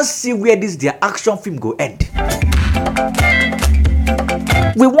 We want see where this their action film go end.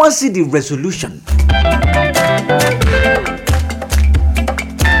 We want see the resolution.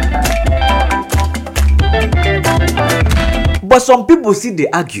 But some people see they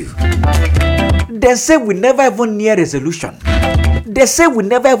argue. They say we never even near resolution. They say we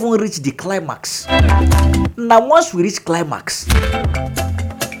never even reach the climax. Now once we reach climax,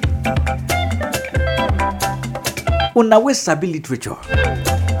 una we sabi literature.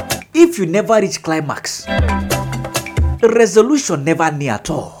 If you never reach climax, resolution never near at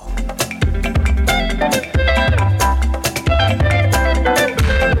all.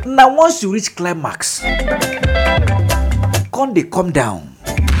 Now once you reach climax, they come down.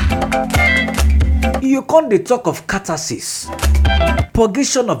 You can't they talk of catharsis,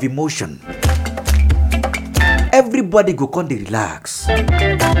 purgation of emotion. Everybody go come they relax.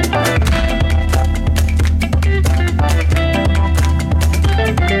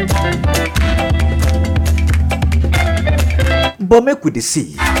 But make we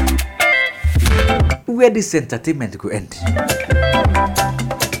see where this entertainment go end.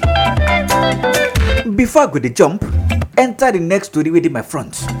 Before I go the jump, enter the next story within my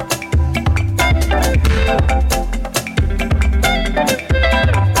front.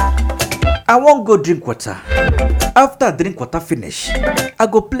 I won't go drink water. After I drink water finish, I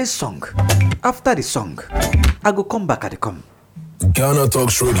go play song. After the song, I go come back at the come. Ghana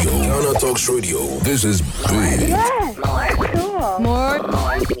Talks Radio. Ghana Talks Radio. This is big. Yes, cool. More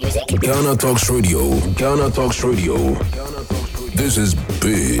music. Ghana Talks Radio. Ghana Talks Radio. This is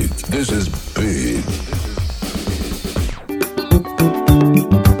big. This is big.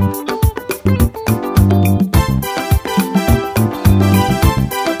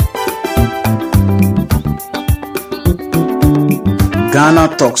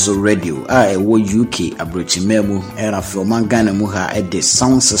 Ghana Talks Radio, I wo UK abrochimemu era from Ghana mu ha at the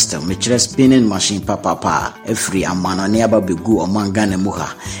sound system which spinning machine papa every amana never be go among Ghana mu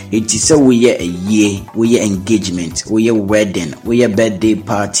ha. It is we a year, we engagement, we wedding, we birthday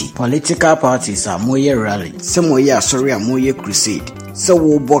party. Political parties are more rally, some way sorry more crusade. So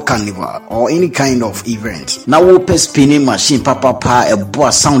we'll book carnival or any kind of event. Now we'll pay spinning machine papa a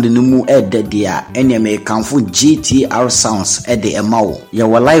boss sound in the moon at the dia and you may come for GTR sounds at the MAO.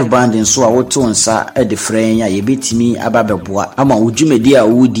 Your live band in so our tones are at the frame ya ye beat me ababeboa ama ujumedia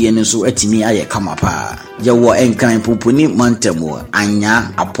woody and so at me aye come up. Yawo enkan popuni mantemo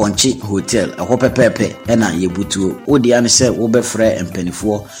anya aponchi hotel a hope pepe ena yebutu odi an se wo be frɛ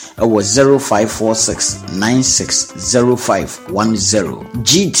empanifo ɛwɔ 0546960510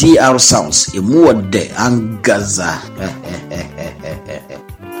 GTR sounds emu de angaza.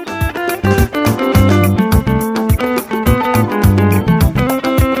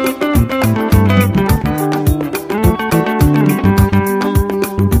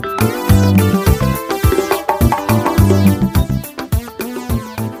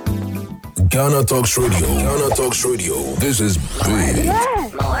 Ghana Talks Radio. Ghana Talks Radio. This is big.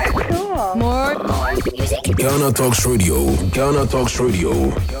 Yes, cool. More music. Ghana Talks Radio. Ghana Talks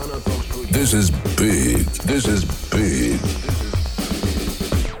Radio. This is big. This is big.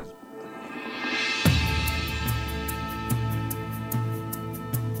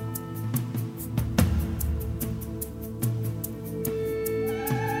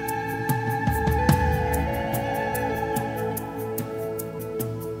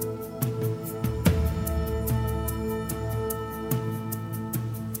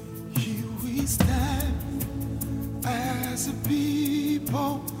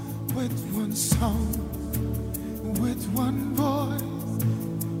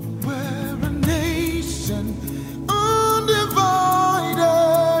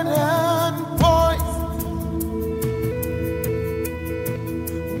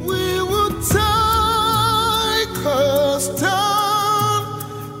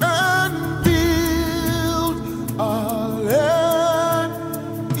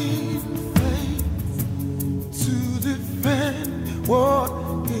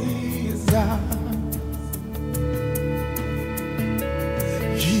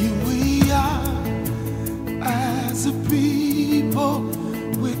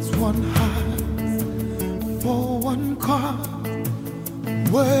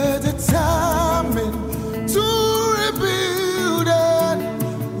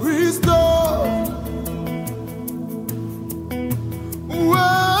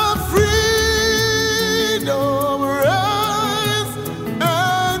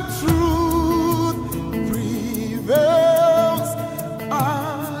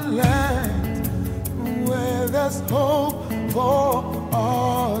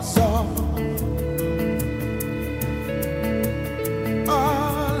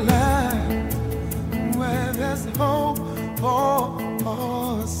 There's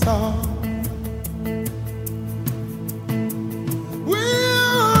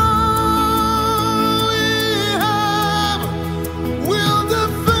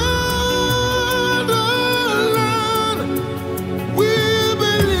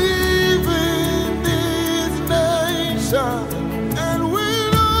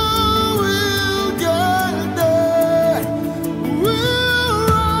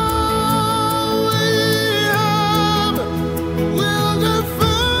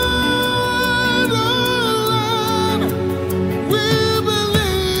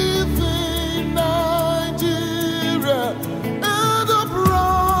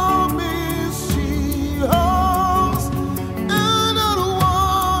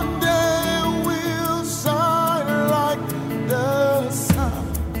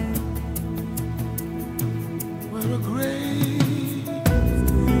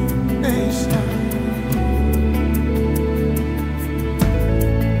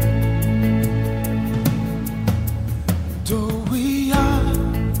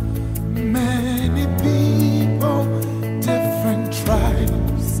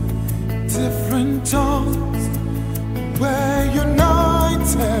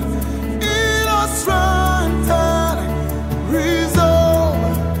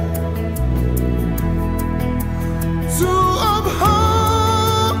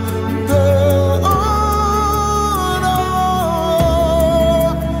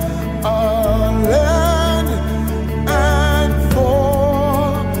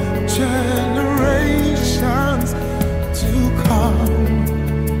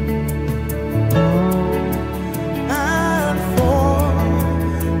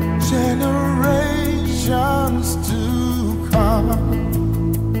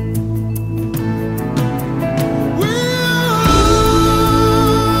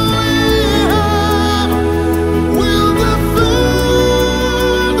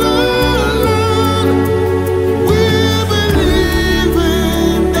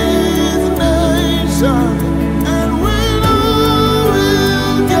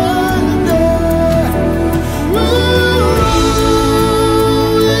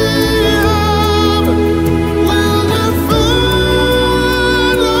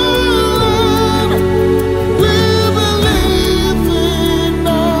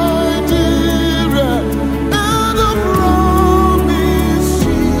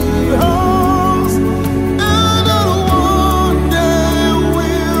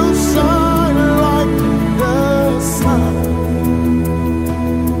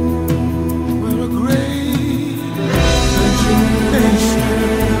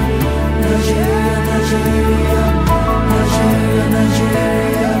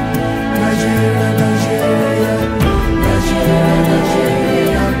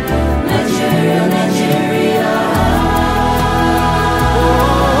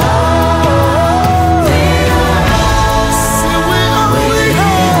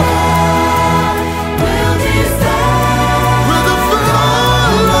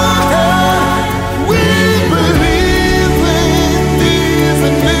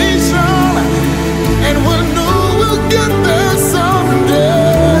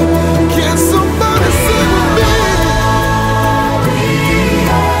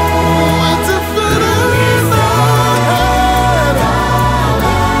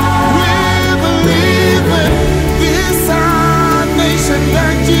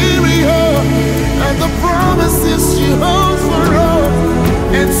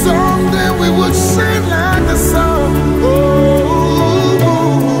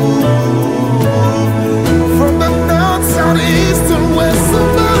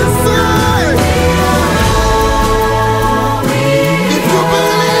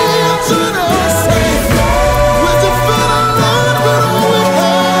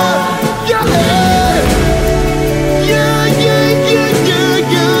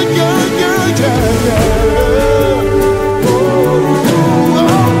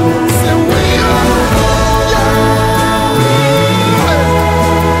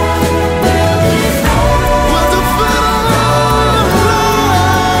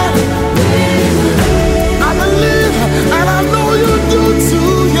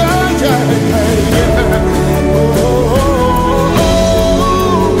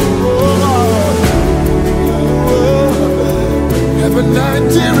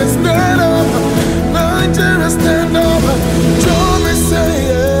Nigeria stand up, Nigeria stand up. Join me say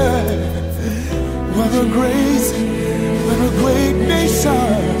yeah. What a great nation.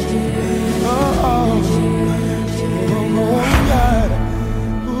 Oh, God.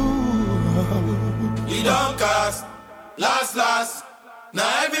 You don't cast, last.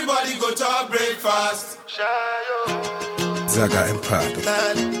 Now everybody go to breakfast. Zaga Empire.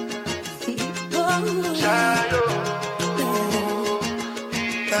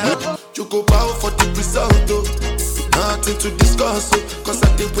 You go bow for the result, though. Nothing to discuss, oh. Cause I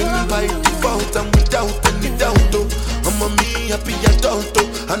did win by default and without any doubt, oh. I'm a me happy adult, oh.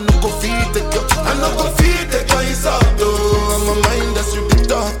 I no go feed the girl, insult, oh. I'm a mind that's you be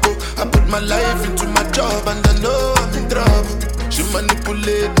talk, oh. I put my life into my job and I know I'm in trouble. She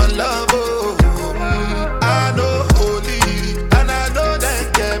manipulate my love, oh. I know holy and I know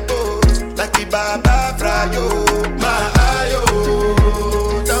that get both. Like the Baba Frayo, my ayo,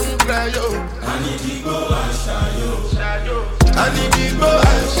 don't cry, yo. I need to go and shayo. I need to go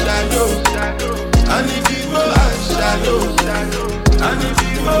and shayo. I need to go and shayo. I need to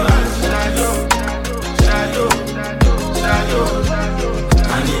go and shayo. Shayo.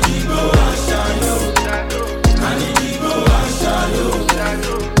 I need to go and shayo. I need to go and shayo.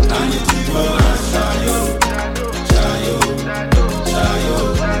 I need to go and shayo.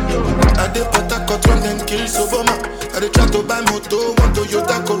 I dey put a cut when them kill Soboma. I dey try to buy moto, want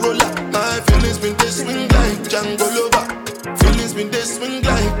Toyota Corolla. My feelings been they swing like Django Lover. Feelings been they swing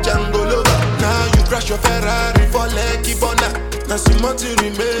like Django Lover. Now you crash your Ferrari for Lucky Bona. Now so much you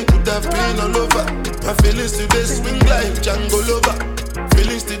remain could have been all over. My feelings today swing like Django Lover.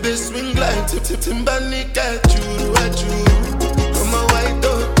 Feelings today swing like Timbani at you. I'm a white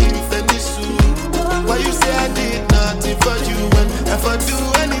dog, if any suit. Why you say I did nothing for you when if I do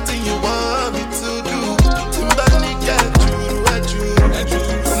anything you want me to do? Timbani at you.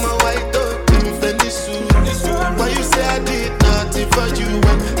 I'm a white dog, if any suit. Why you say I did nothing for you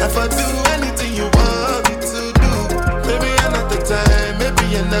when if I do anything you want me to do? Maybe another time, maybe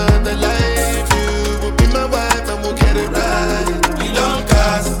another life. You will be my wife and we'll get it right. We don't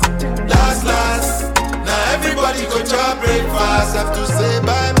cast, last. Now everybody go to breakfast. Have to say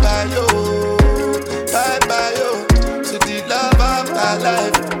bye-bye, yo. Bye-bye, yo. To the love of my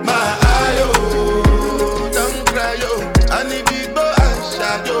life. My ayo, don't cry, yo. I need people and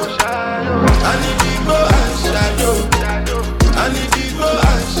shadow. I need people and shadow. I need people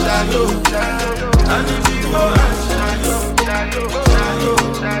and shadow. I need people and shadow.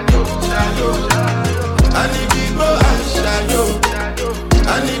 I need people and shadow.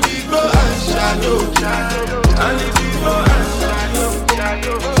 I need people and shadow. I need people and shadow.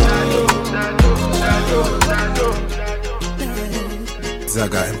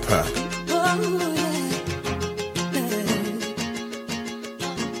 Zaga Empire.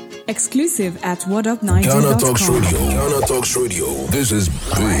 Exclusive at whatupniger.com. Ghana Talks Radio. This is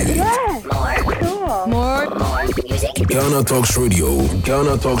big. More Ghana Talks Radio.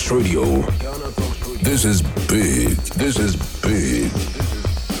 This is big.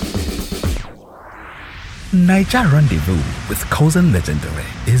 Niger Rendezvous with Kozen Legendary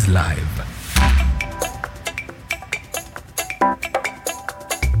is live.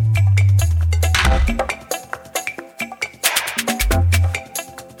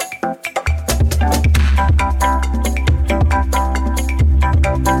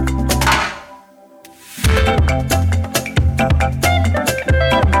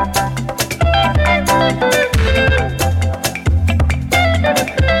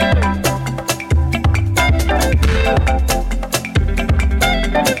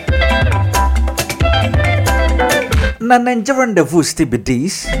 Na Nigerian Rendezvous still be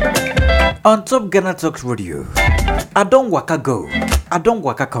this on top Ghana Talks Radio. I don't waka go, I don't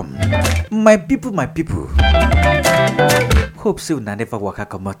waka come. My people. Hope so na never waka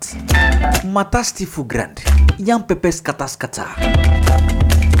come out. Mata still full grand. Young pepper scatter.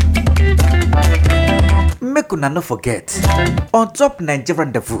 Make una no forget. On top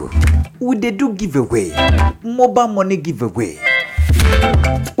Nigerian Rendezvous, we dey do giveaway, mobile money giveaway.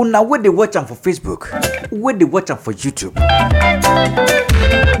 Una where they watch am for Facebook, where they watch am for YouTube.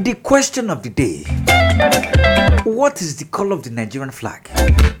 The question of the day: what is the color of the Nigerian flag?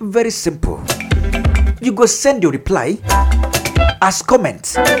 Very simple. You go send your reply as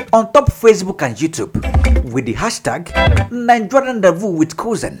comment on top Facebook and YouTube with the hashtag Nigerian Rendezvous with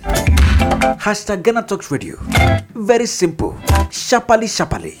Kozen. Hashtag Ghana Talks Radio. Very simple. Sharply.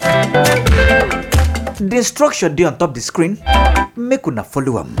 The instruction there on top the screen. Make una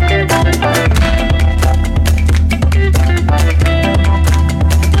follow am.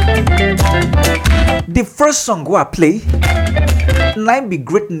 The first song I play Nine be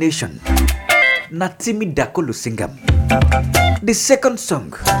Great Nation. Na Timi Dakolo singam. The second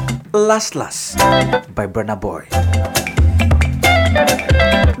song, Last Last by Burna Boy.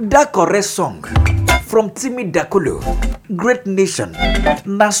 That correct song from Timi Dakolo, Great Nation.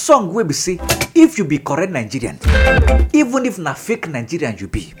 Na song we be say if you be correct Nigerian, even if na fake Nigerian you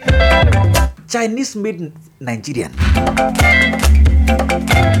be, Chinese made Nigerian.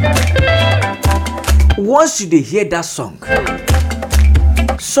 Once you dey hear that song,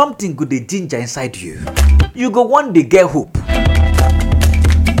 something good dey ginger inside you. You go one day get hope.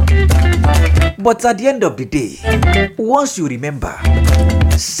 But at the end of the day, once you remember,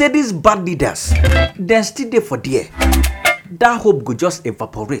 say these bad leaders, then still there for there, that hope go just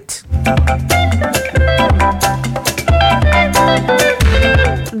evaporate.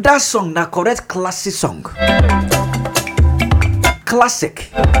 That song na correct classic song. Classic.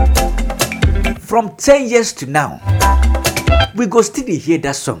 From 10 years to now, we go still hear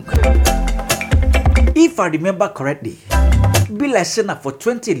that song. If I remember correctly, be like saying for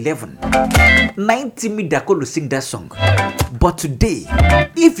 2011, 90 me Dakolo sing that song. But today,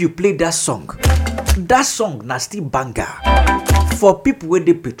 if you play that song na still banger for people where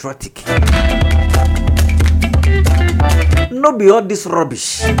they patriotic. No be all this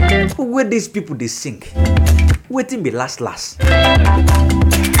rubbish where these people they sing. Waiting be last.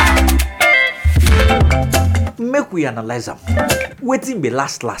 Make we analyze them. Waiting be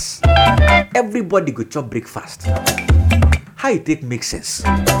last. Everybody go chop breakfast. How you take make sense?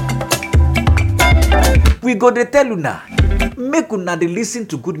 We go dey tell una, make una dey listen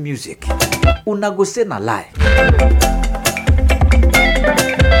to good music. Una go say na lie.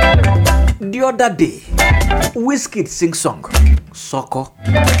 The other day, Wizkid sing song, Soko.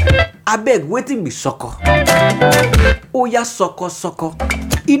 Abeg, waiting be Soko. Oya Soko.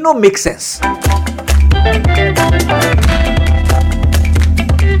 It no make sense.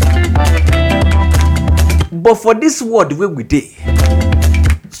 But for this word where we dey,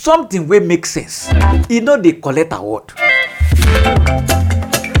 something wey make sense, it no dey collect award.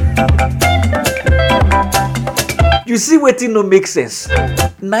 You see wetin no make sense,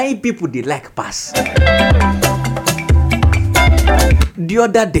 na people dey like pass. The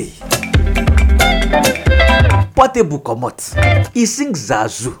other day, Portable comot, he sing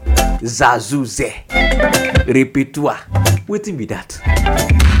Zazu ze, repertoire. Wetin be that?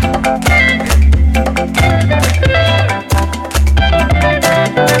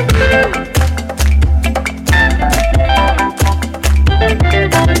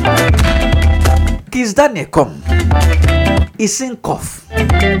 Kiss Daniel come, he sing cough.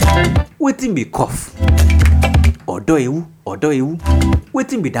 Wetin be cough? Odo ewu,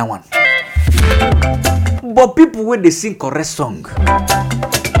 wetin be that one? But people when they sing correct song,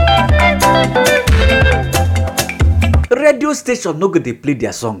 radio station no go dey play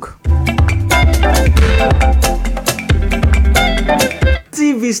their song.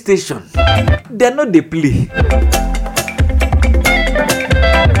 TV station, they no dey play.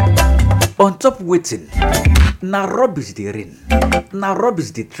 On top waiting, na rubbish dey rain, na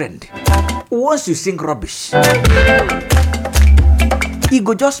rubbish dey trend. Once you sing rubbish, it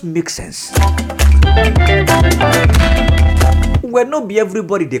go just make sense. Well, no be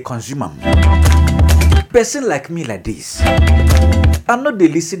everybody they consume am. Person like me like this, I know they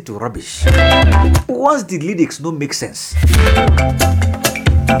listen to rubbish. Once the lyrics no make sense,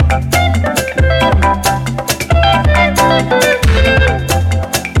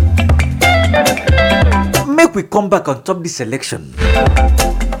 make we come back on top this election.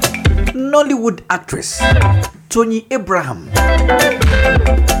 Nollywood actress Tony Abraham.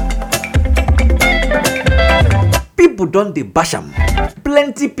 People don't dey bash am.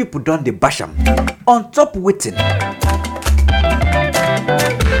 Plenty people don't dey bash am. On top waiting.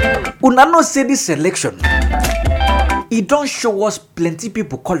 Una no say this election, it don't show us plenty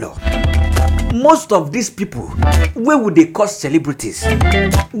people color. Most of these people, where would they cause celebrities?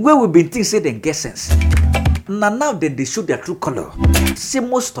 Where we been think say them get sense? Now then they show their true color. See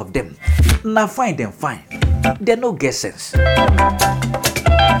most of them. Now find them fine. They no get sense.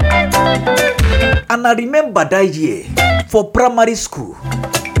 And I remember that year for primary school,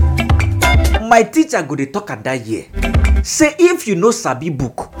 my teacher go dey talk at that year. Say if you know sabi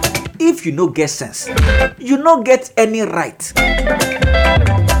book, if you no get sense, you no get any right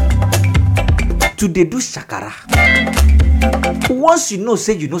to dey do shakara. Once you know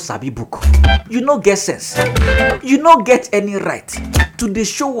say you know sabi book, you no get sense, you no get any right to dey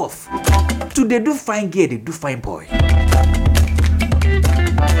show off, to dey do fine girl, dey do fine boy.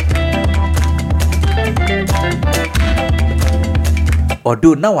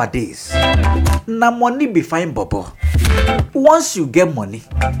 Although nowadays, na money be fine bobo. Once you get money,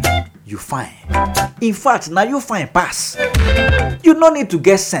 you fine. In fact, now you fine pass. You no need to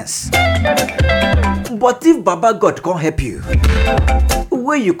get sense. But if Baba God can't help you,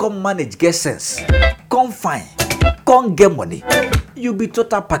 where you come manage get sense, come fine, come get money, you be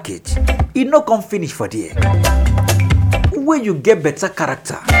total package. You no come finish for there. Where you get better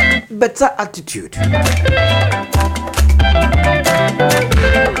character, better attitude.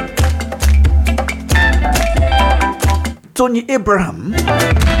 Tony Abraham,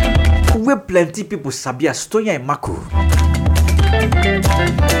 where plenty people sabi as Tonya Imako.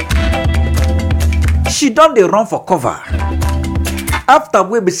 She done the run for cover. After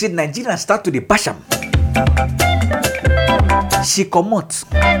we be see Nigerians start to the bash am, she come out,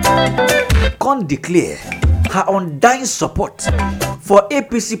 can't declare her undying support for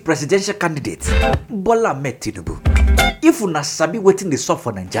APC presidential candidate Bola Tinubu. If una sabi waiting the sub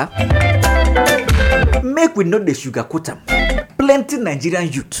for Naija, make we know the sugarcoat am. Plenty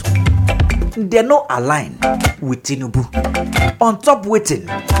Nigerian youth, they no align with Tinubu. On top waiting,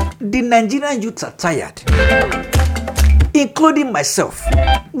 the Nigerian youths are tired, including myself.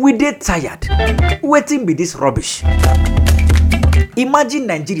 We dey tired. Waiting be this rubbish. Imagine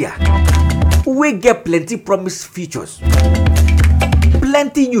Nigeria, we get plenty promised futures.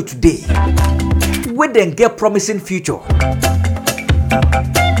 Plenty youth today, we then get promising future.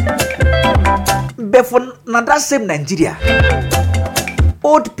 But for now that same Nigeria,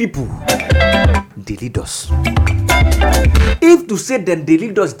 old people, they lead us. If to say then they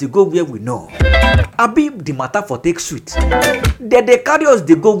lead us, they go where we know. Abi the matter for take sweet. Then they carry us,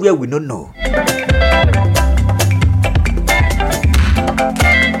 they go where we don't know.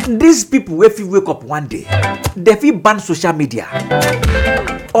 These people, if you wake up one day, they feel ban social media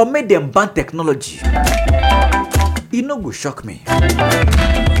or make them ban technology. It no go shock me.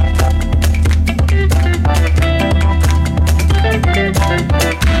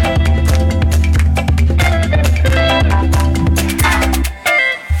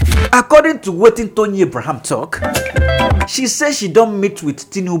 According to what Tony Abraham talk, she says she don't meet with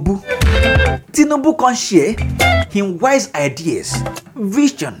Tinubu. Tinubu can share him wise ideas,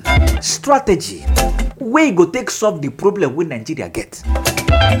 vision, strategy, where he go take solve the problem when Nigeria get.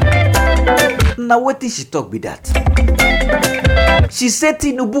 Now what did she talk with that? She said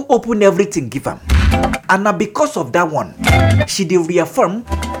Tinubu open everything give him. And now because of that one, she did reaffirm,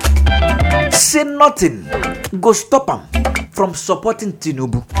 say nothing go stop him from supporting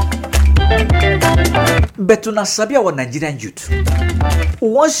Tinubu. But to sabi our Nigerian youth,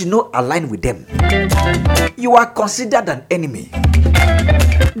 once you know align with them, you are considered an enemy.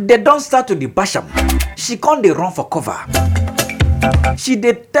 They don't start to the bash am. She can't they run for cover. She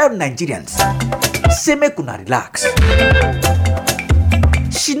did tell Nigerians, say make una relax.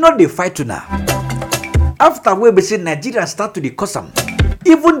 She not they fight to now. After we be say Nigerians start to the curse am,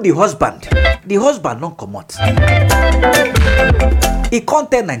 even the husband don't come out. He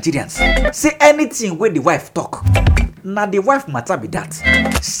can't tell Nigerians, say anything where the wife talk. Now the wife matter be that.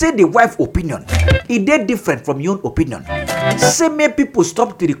 Say the wife opinion, it dey different from your own opinion. Say make people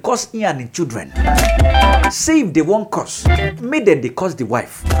stop to the curse in and in children. Say if they won't curse, make them they curse the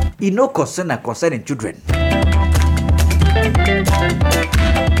wife. It no concern and concern in children.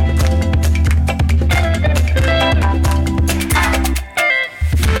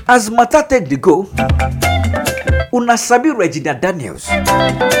 As matter take the go, una sabi Regina Daniels.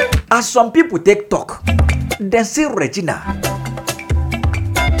 As some people take talk, then say Regina.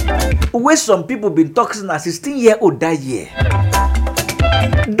 Where some people been talking as 16-year-old that year.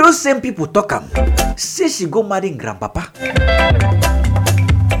 Those same people talk am, say she go marry grandpapa.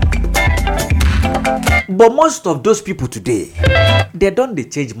 But most of those people today, they don't they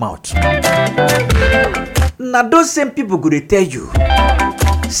change mouth. Now those same people go they tell you,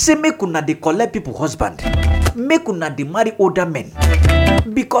 say make una dey collect people husband, make una dey marry older men,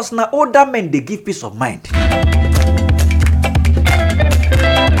 because na older men they give peace of mind.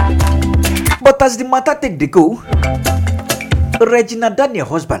 But as the matter take the go, Regina Daniel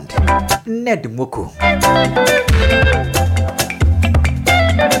husband, Ned Moko,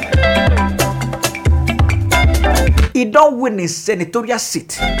 he don't win his senatorial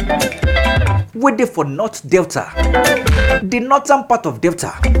seat. Waiting for North Delta, the northern part of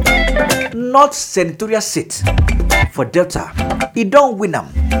Delta, North senatorial seat for Delta. He don't win them.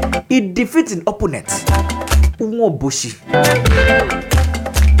 He defeats an opponent, Umoboshi.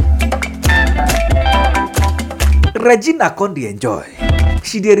 Regina can't enjoy.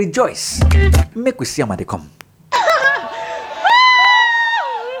 She dey rejoice. Make we see how they come.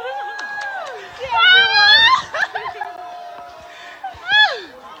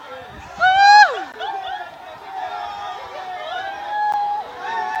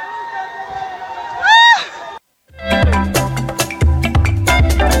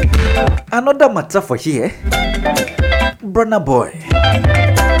 Another matter for here. Burna Boy.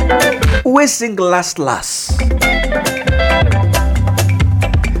 We sing last.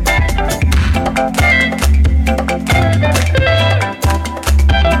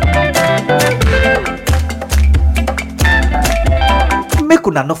 Make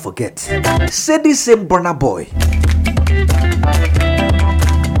una not forget. Say this same Burna Boy.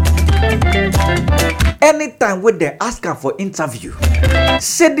 Anytime when they ask her for interview,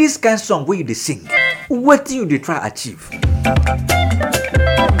 say this kind of song where you dey sing, what you dey try achieve.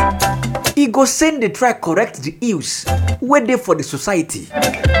 He go send the try correct the ills where they for the society.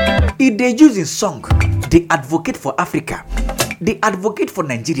 He dey use in song, they advocate for Africa, they advocate for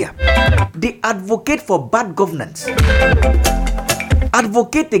Nigeria, they advocate for bad governance,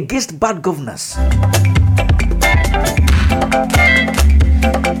 advocate against bad governance.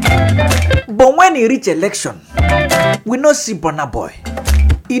 But when he reach election, we no see Burna Boy.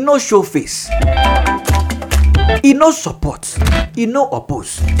 He no show face. He no support. He no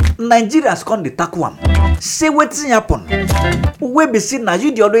oppose. Nigerians come the tackle am. Say wetin happen. We be see now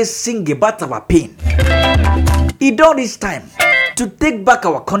you dey always sing about our pain. It don't reach time to take back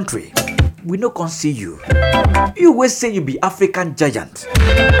our country. We no can see you. You always say you be African giant.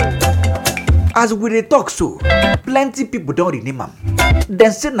 As we dey talk so, plenty people don't rename am.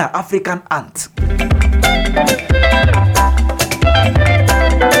 Then say na African ant.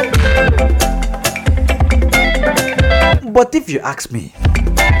 But if you ask me,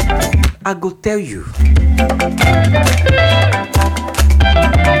 I go tell you.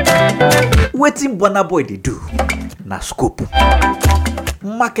 Wetin Burna Boy dey do na scope.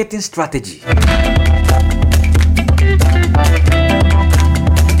 Marketing strategy.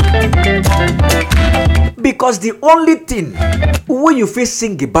 Because the only thing wey you fit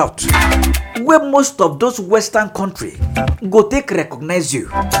sing about, where most of those Western countries go take recognize you.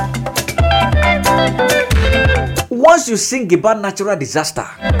 Once you sing about natural disaster,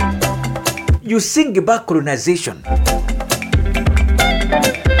 you sing about colonization,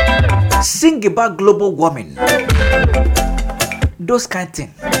 sing about global warming, those kind of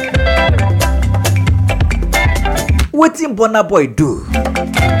things. Wetin Burna Boy do?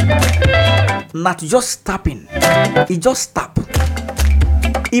 Not just tapping, he just tap.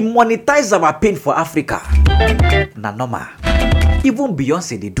 He monetize our pain for Africa. Na normal. Even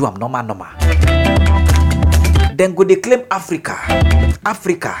Beyonce they do am normal. Then go they claim Africa.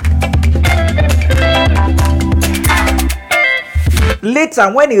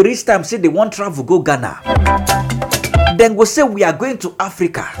 Later when it reach time say they want travel go Ghana. Then go say we are going to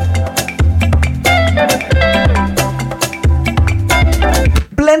Africa.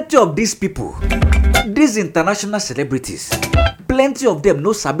 Plenty of these people, these international celebrities, plenty of them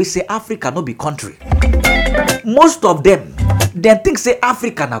no sabi say Africa no be country. Most of them, they think say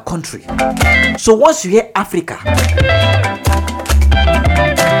Africa na country. So once you hear Africa,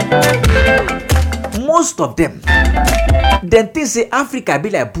 most of them, they think say Africa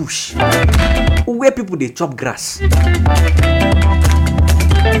be like bush, where people they chop grass.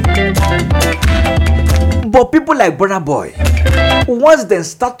 But people like Burna Boy, once they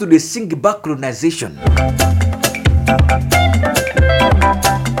start to sing about colonization,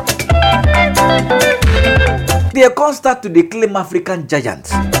 they can't start to claim African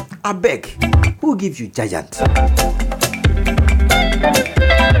giants. I beg, who give you giant?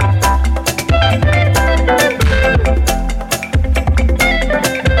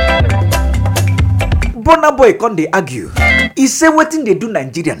 Burna Boy can't they argue? He say wetin they do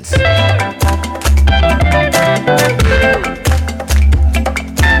Nigerians.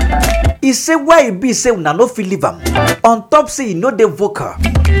 He say why he be say una no fit leave am. On top say he no dey vocal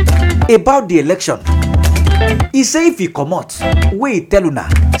about the election. He say if he comot, wey he tell una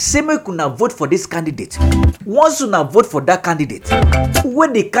say make una vote for this candidate. Once una vote for that candidate,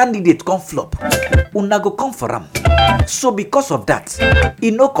 when the candidate come flop, una go come for am. So because of that,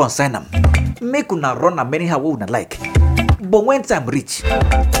 he no concern am. Make una run am anyhow wey una like. But when time reach,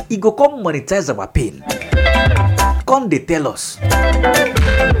 he go come monetize our pain. Come they tell us.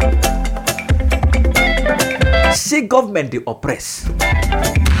 Say government they oppress.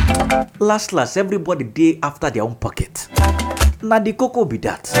 Last, everybody dey after their own pocket. Na the cocoa be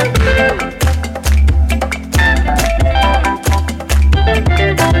that.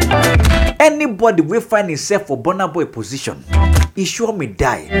 Anybody will find himself for Burna Boy position, he sure me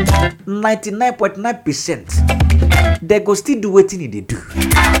die. 99.9%. They go still do what they do.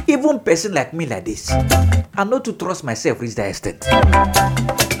 Even person like me like this, I know to trust myself reach that extent.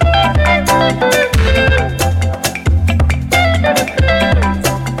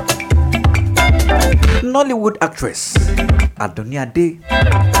 Nollywood actress Adonia Day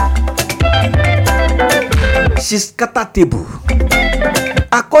She scattered table.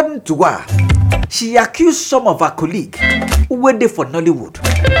 According to her, she accused some of her colleagues who were there for Nollywood,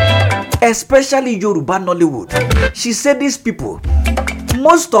 especially Yoruba Nollywood. She said these people,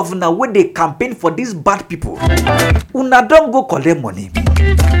 most of them when they campaign for these bad people, una don't go collect money.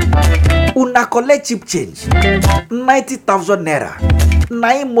 Una collect cheap change, 90,000 naira.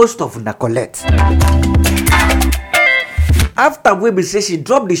 Now most of una collect. After Webby says she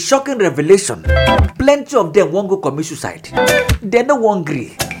dropped the shocking revelation, plenty of them won't go commit suicide. They no one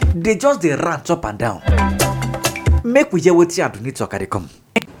agree. They just they rant up and down. Make we hear what you need to carry come.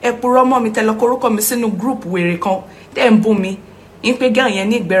 Epuro mo mi telo koruko mi sínú group wèrè kan tẹ́ ń bú mi. In pe gan yẹn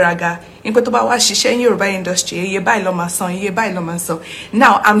ní ìgbéraga. In pe tó bá wá ṣiṣẹ́ ní Yoruba industry, iye báyìí ló máa san, iye báyìí ló máa san.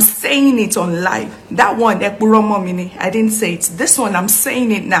 Now I'm saying it on live. That one epuro mo mi ni. I didn't say it. This one I'm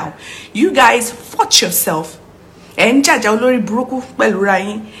saying it now. You guys fought yourself. And jaja olórí burúkú pẹ̀lú ra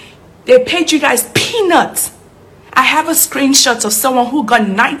yín. They paid you guys peanuts. I have a screenshot of someone who got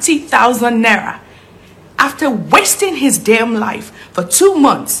 90,000 naira after wasting his damn life for 2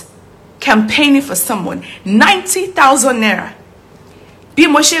 months campaigning for someone. 90,000 naira. Bí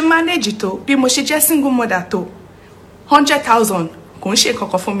mo ṣe manage tó, bí mo ṣe jẹ́ single mother tó, 100,000 kò ń ṣe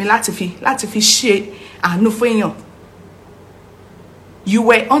kankan fún mi láti fi ṣe àánú fún èèyàn. You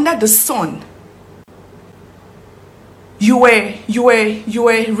were under the sun. You were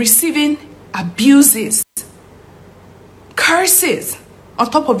receiving abuses, curses on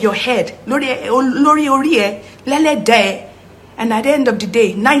top of your head. Lori orie, lele de. And at the end of the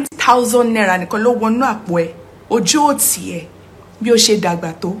day, 90,000 naira nikolo wonu apo e. Ojo oti e. Bí ó ṣe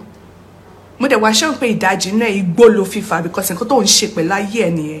dàgbà tó. Mo de wa se pe ìdajì na igbo lo fifa because nǹkan tó ń ṣe pẹ̀lú ayé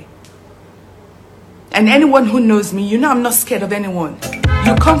ẹ nìyẹn. And anyone who knows me, you know I'm not scared of anyone.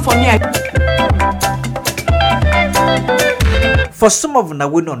 You come for me, For some of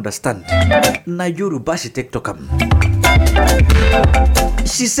them, we don't understand. Na Yoruba she take talk am.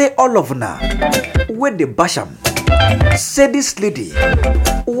 She say all of them when they bash am. Say this lady,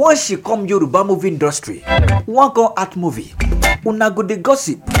 once she come Yoruba movie industry, one come art movie, una go dey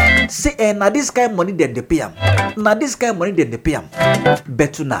gossip. Say na this kind of money then they pay am. Na this kind of money then they pay am.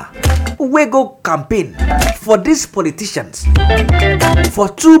 Betuna, we go campaign for these politicians for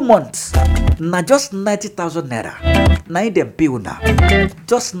 2 months. Na just 90,000 naira. Na them pay una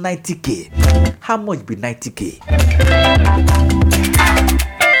just 90k. How much be 90k?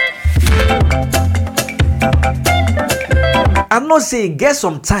 I know say get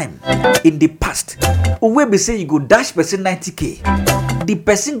some time in the past. We be say you go dash person 90k. The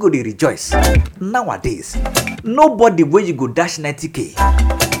person go dey rejoice. Nowadays, nobody where you go dash 90k.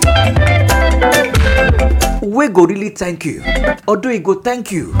 We go really thank you. Although he go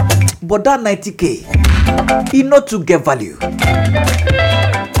thank you, but that 90k, he not to get value.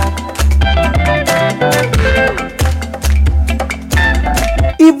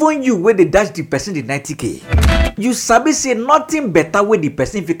 Even you where they dash the person the 90k, you sabi say nothing better where the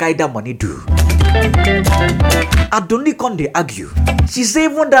person if you carry that money do. I don't need come they argue. She say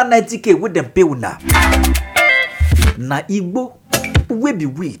even that 90k with them pay una. Na Igbo we be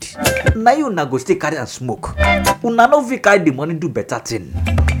weed. Na you na go stay carry and smoke. Una no fit carry the money do better thing.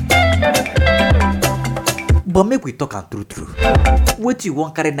 But make we talk and true. What you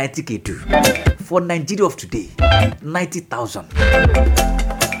want carry 90k do? For Nigeria of today, 90,000.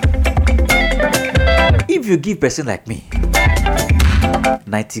 If you give person like me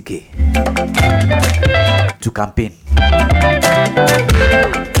 90k to campaign,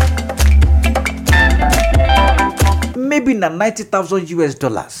 maybe na 90,000 US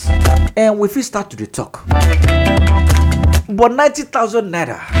dollars, and we fit start to the talk. But 90,000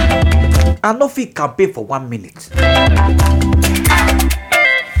 naira, I no fit campaign for 1 minute.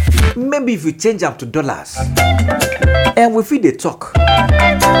 Maybe if you change them to dollars, and we fit the talk.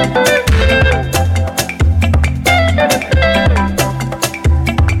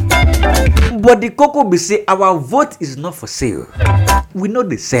 But the cocoa be say our vote is not for sale. We know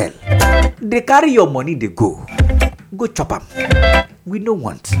they sell. They carry your money, they go. Go chop them. We no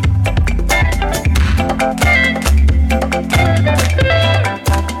want.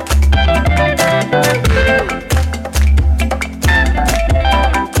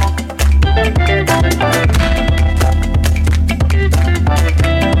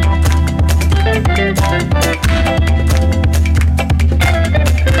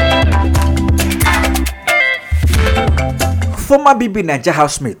 Former BB Niger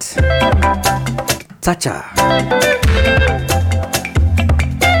housemate Thatcher.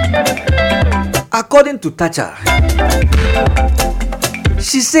 According to Thatcher,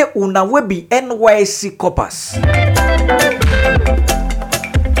 she say una we be NYC coppers.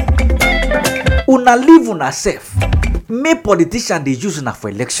 Una leave una self. Make politicians dey use una for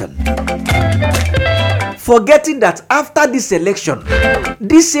election. Forgetting that after this election,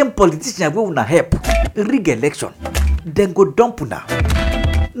 this same politician wey una help rig election, then go dump una.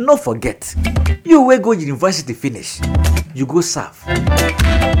 No forget, you wey go university finish, you go serve.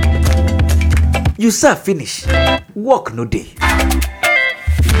 You serve finish, work no dey.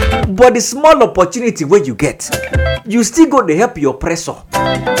 But the small opportunity wey you get, you still go dey help your oppressor.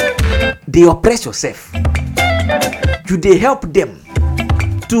 Dey oppress yourself. You dey help them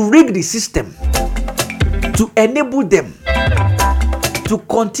to rig the system, to enable them to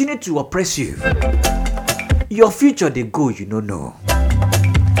continue to oppress you. Your future dey go, you no know.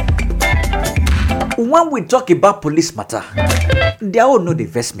 When we talk about police matter, they all know dey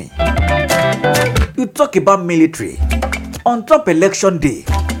vex me. You talk about military, on top election day,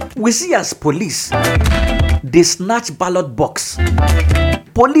 we see as police dey snatch ballot box.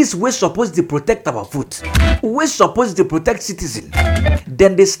 Police wey suppose dey protect our vote, wey suppose dey protect citizens,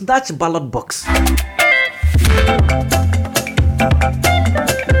 then dey snatch ballot box.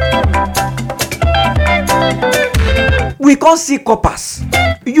 We can't see coppers,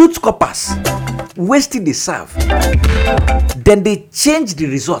 youth coppers, wey still dey serve. Then they change the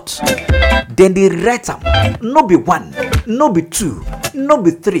result. Then they write am. No be 1, no be 2, no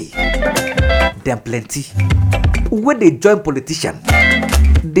be 3. Then plenty. When they join politician,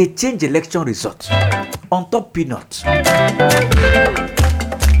 they change election result on top peanut.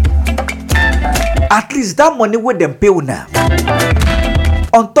 At least that money wey dem pay una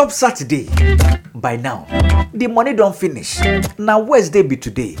on top Saturday, by now the money don't finish. Now Wednesday be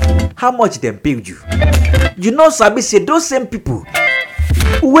today. How much dem pay you? You know sabi say those same people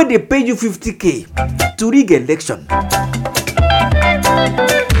wey dey pay you 50k to rig election,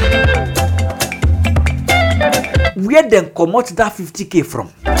 where dem comot that 50k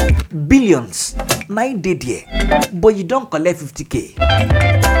from? Billions 9 dey there, but you don't collect 50k.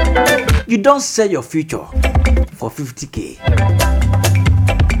 You don't sell your future for 50k.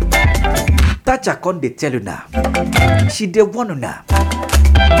 Thatcher con dey tell una, she dey warn una.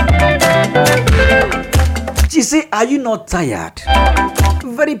 She say, are you not tired?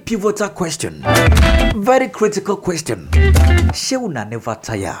 Very pivotal question, very critical question. She una never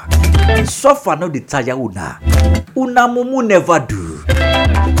tire. Suffer no dey tire una. Una mumu never do.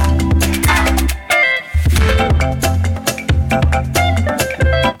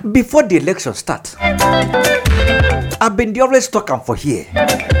 Before the election start, I've been the always talking for here.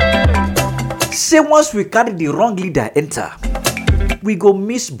 Say once we carry the wrong leader enter, we go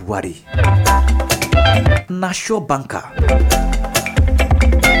miss Buhari. Na sure banker.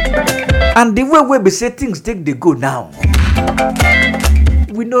 And the way we say things take the go now,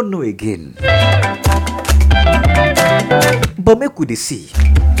 we don't know again. But make we dey see,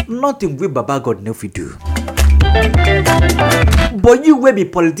 nothing we Baba God no fit do. But you will be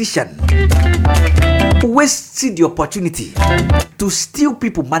politician, waste the opportunity to steal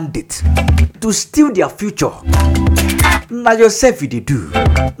people mandate, to steal their future. Now yourself you dey do,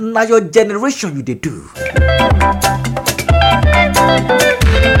 now your generation you dey do.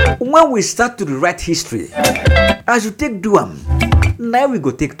 When we start to rewrite history, as you take do am, now we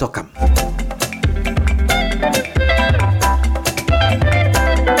go take talk am.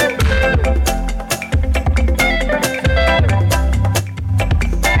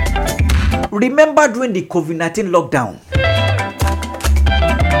 Remember during the COVID-19 lockdown,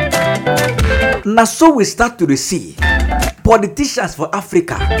 now so we start to see politicians for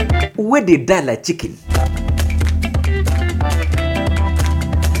Africa where they die like chicken.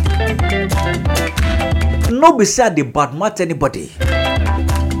 No be say they badmouth anybody.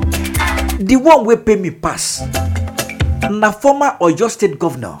 The one wey pay me pass na former Oyo State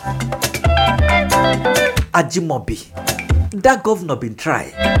Governor Ajimobi. That governor been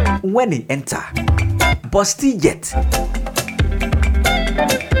try when he enter, but still yet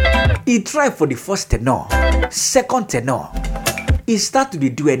he try for the first tenure, second tenure, he start to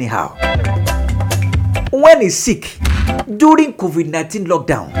do anyhow. When he's sick during COVID-19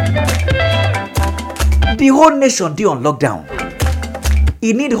 lockdown, the whole nation dey on lockdown.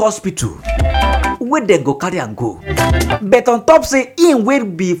 He need hospital where they go carry and go. But on top say him will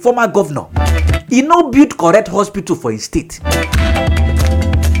be former governor, he no build correct hospital for his state.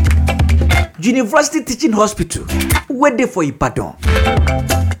 University teaching hospital where they for Ibadan,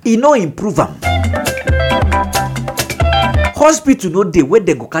 he no improve am. Hospital no dey where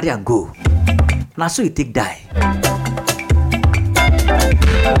they go carry and go. Now so he take die.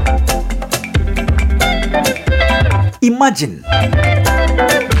 Imagine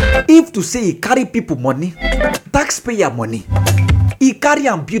if to say he carry people money, taxpayer money, He carry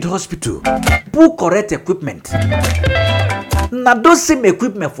and build hospital, put correct equipment. Now those same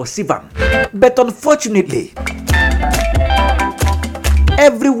equipment for Sivan, but unfortunately,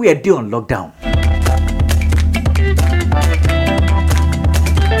 everywhere they on lockdown.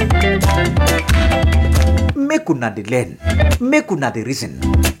 Make una the learn, make una the reason.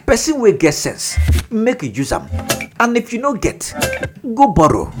 Person will get sense, make you use them. And if you no get, go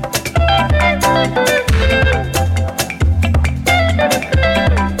borrow.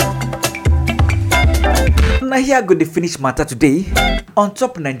 Now here I go to finish matter today on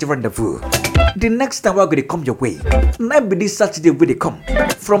top Nigerian Rendezvous. The next time we're going to come your way, now be this Saturday when they come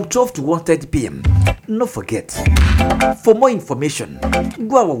from 12 to 1:30 p.m. No forget, for more information,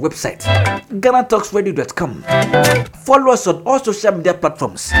 go our website, GhanaTalksRadio.com. Follow us on all social media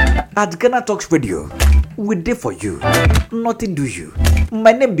platforms at Ghana Talks Radio. We're there for you, nothing do you.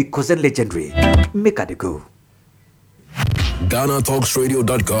 My name be Kozen Legendary. Make it go.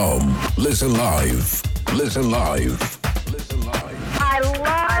 GhanaTalksRadio.com. Listen live. Listen live. I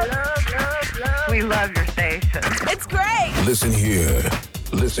love. We love your station. It's great. Listen here.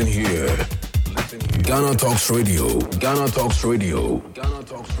 Listen here. Ghana Talks Radio. Ghana Talks Radio. Ghana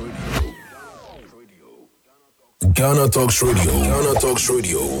Talks Radio. Ghana Talks Radio. Ghana Talks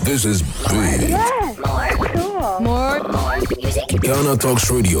Radio. This is big. Yes. More music. Ghana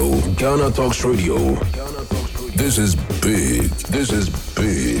Talks Radio. Ghana Talks Radio. This is big. This is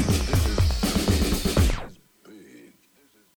big.